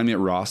you can find me at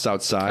Ross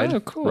Outside. Oh,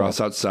 cool. Ross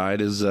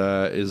Outside is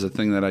a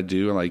thing that I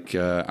do. I like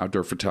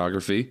outdoor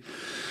photography.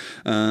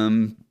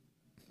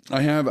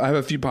 I have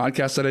a few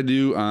podcasts that I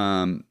do.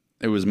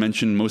 It was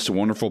mentioned Most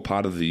Wonderful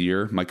Pod of the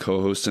Year. My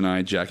co-host and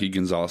I, Jackie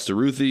Gonzalez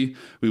DeRuthi,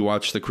 we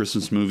watch the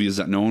Christmas movies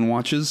that no one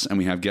watches, and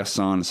we have guests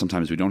on.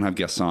 Sometimes we don't have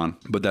guests on,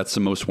 but that's the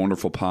Most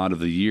Wonderful Pod of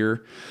the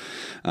Year.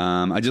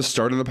 I just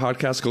started a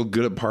podcast called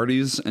Good at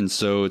Parties, and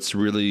so it's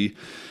really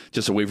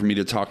just a way for me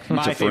to talk to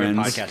friends. My favorite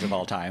podcast of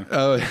all time.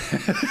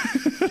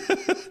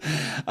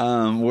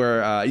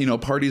 Where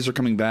parties are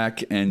coming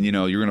back, and you're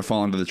going to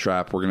fall into the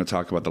trap. We're going to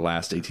talk about the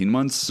last 18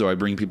 months. So I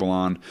bring people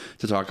on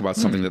to talk about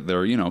something that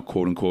they're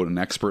quote unquote an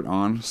expert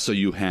on. So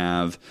you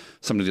have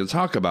something to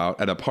talk about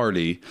at a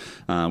party.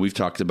 We've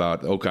talked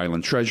about Oak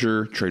Island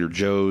Treasure, Trader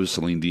Joe's,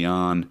 Celine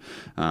Dion,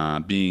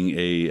 being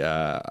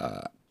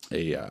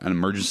an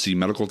emergency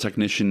medical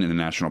technician in a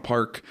national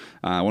park.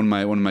 One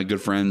of my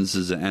good friends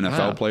is an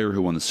NFL player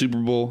who won the Super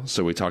Bowl.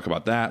 So we talk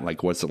about that,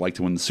 like what's it like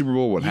to win the Super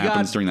Bowl, what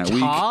happens during that week.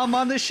 Tom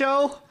on the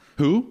show?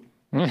 Who?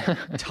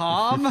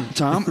 Tom?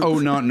 Tom? Oh,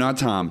 no, not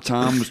Tom.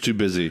 Tom was too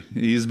busy.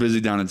 He's busy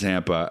down in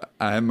Tampa.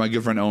 I have my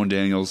good friend Owen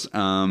Daniels.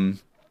 And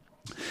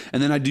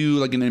then I do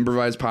like an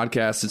improvised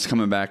podcast. It's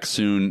coming back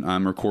soon.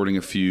 I'm recording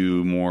a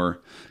few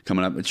more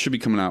coming up. It should be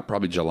coming out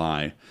probably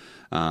July.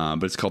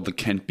 But it's called the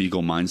Kent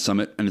Beagle Mind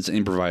Summit, and it's an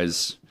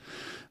improvised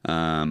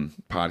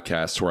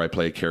podcast where I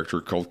play a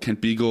character called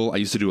Kent Beagle. I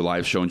used to do a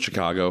live show in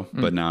Chicago,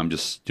 but now I'm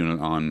just doing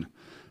it on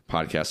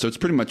podcast. So it's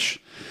pretty much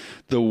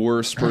the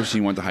worst person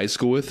you went to high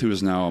school with, who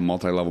is now a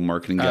multi-level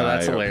marketing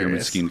guy or a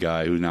pyramid scheme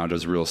guy who now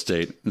does real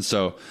estate. And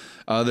so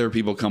other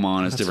people come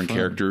on as different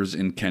characters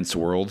in Kent's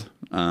world.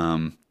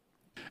 And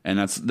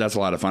that's a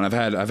lot of fun.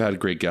 I've had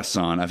great guests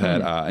on. I've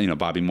had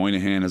Bobby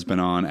Moynihan has been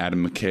on.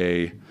 Adam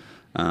McKay,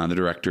 the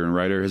director and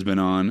writer, has been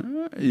on.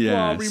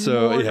 Exactly.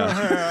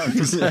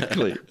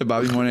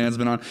 Bobby Moynihan's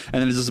been on, and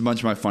then there's just a bunch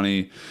of my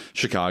funny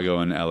Chicago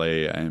and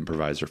LA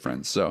improviser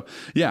friends. So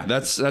yeah,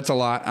 that's a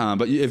lot.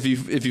 But if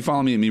you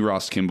follow me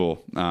Ross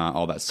Kimball,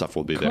 all that stuff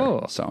will be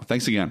there. So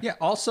thanks again. Yeah.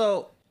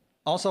 Also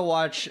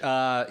watch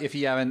if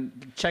you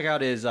haven't, check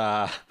out his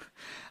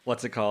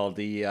what's it called?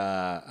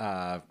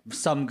 The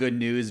Some Good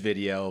News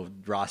video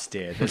Ross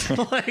did.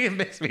 It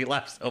makes me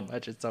laugh so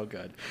much. It's so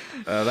good.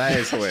 That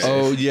is hilarious.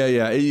 Oh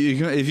yeah.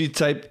 If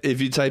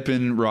you type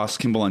in Ross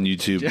Kimball on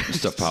YouTube,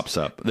 stuff pops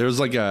up. There's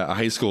like a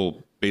high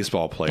school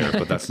baseball player,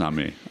 but that's not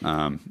me.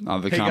 The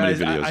comedy guys,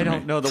 videos. I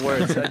don't know the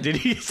words. Did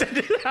he send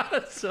it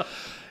out? So.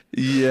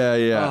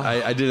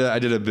 Yeah. I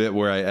did a bit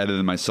where I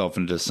edited myself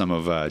into some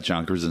of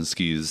John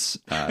Krasinski's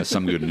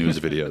Some Good News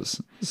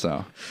videos.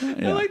 So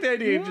yeah. I like the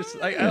idea. Just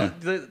like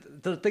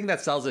the thing that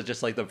sells it,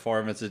 just like the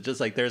performance, is just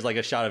like there's like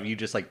a shot of you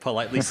just like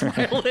politely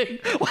smiling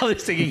while they're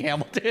singing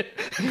Hamilton.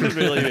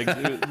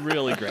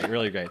 Really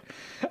great.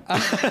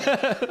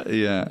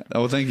 Yeah.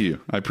 Oh, thank you.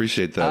 I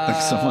appreciate that.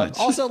 Thanks so much.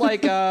 Also,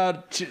 like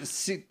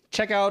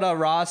check out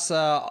Ross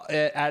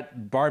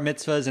at bar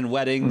mitzvahs and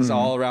weddings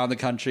all around the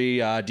country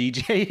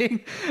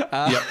DJing.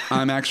 Yep.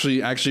 I'm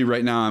actually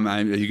right now.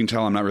 You can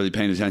tell I'm not really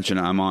paying attention.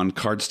 I'm on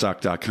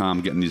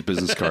cardstock.com getting these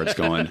business cards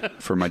going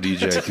for my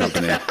DJ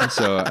company.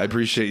 So I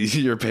appreciate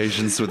your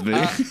patience with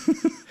me.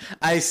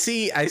 I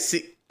see.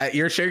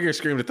 You're sharing your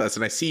screen with us,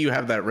 and I see you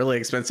have that really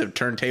expensive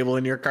turntable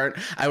in your cart.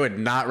 I would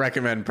not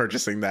recommend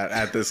purchasing that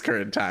at this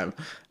current time.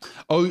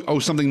 Oh,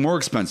 something more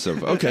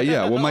expensive. Okay,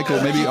 yeah. Well,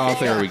 Michael, maybe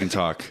off air we can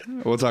talk.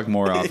 We'll talk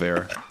more off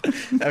air.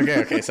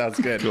 Okay, sounds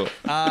good. Cool.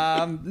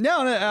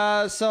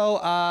 So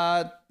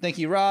thank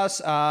you, Ross.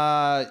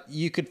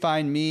 You could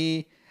find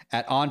me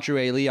at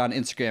Andre Lee on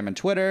Instagram and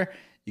Twitter.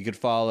 You could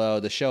follow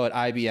the show at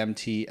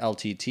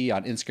IBMTLTT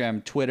on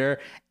Instagram, Twitter,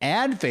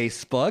 and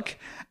Facebook.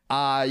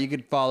 You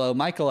could follow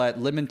Michael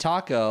at Lemon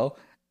Taco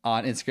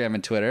on Instagram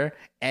and Twitter.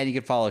 And you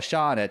can follow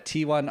Sean at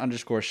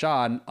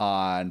T1_Sean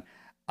on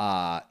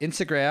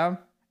Instagram,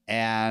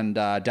 and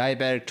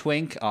Diabetic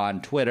Twink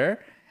on Twitter.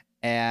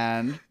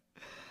 So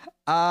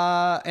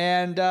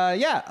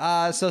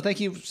thank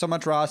you so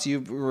much, Ross. You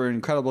were an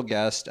incredible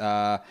guest.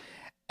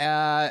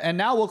 And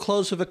now we'll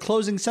close with a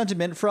closing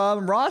sentiment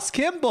from Ross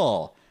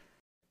Kimball.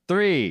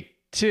 3,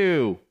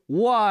 2,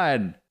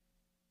 1.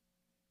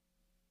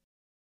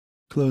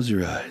 Close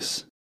your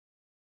eyes.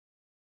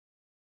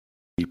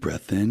 Deep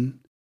breath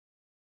in.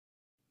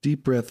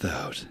 Deep breath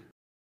out.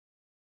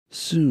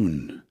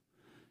 Soon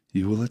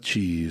you will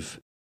achieve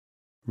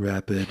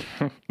rapid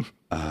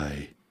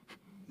eye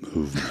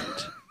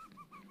movement.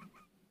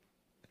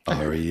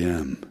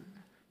 REM.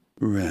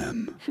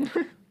 REM.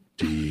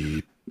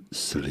 Deep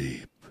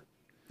sleep.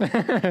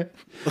 Very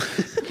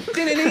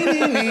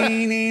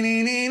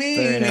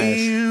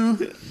nice.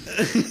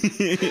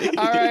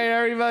 All right,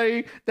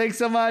 everybody. Thanks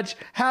so much.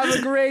 Have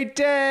a great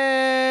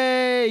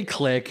day.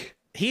 Click.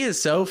 He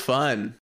is so fun.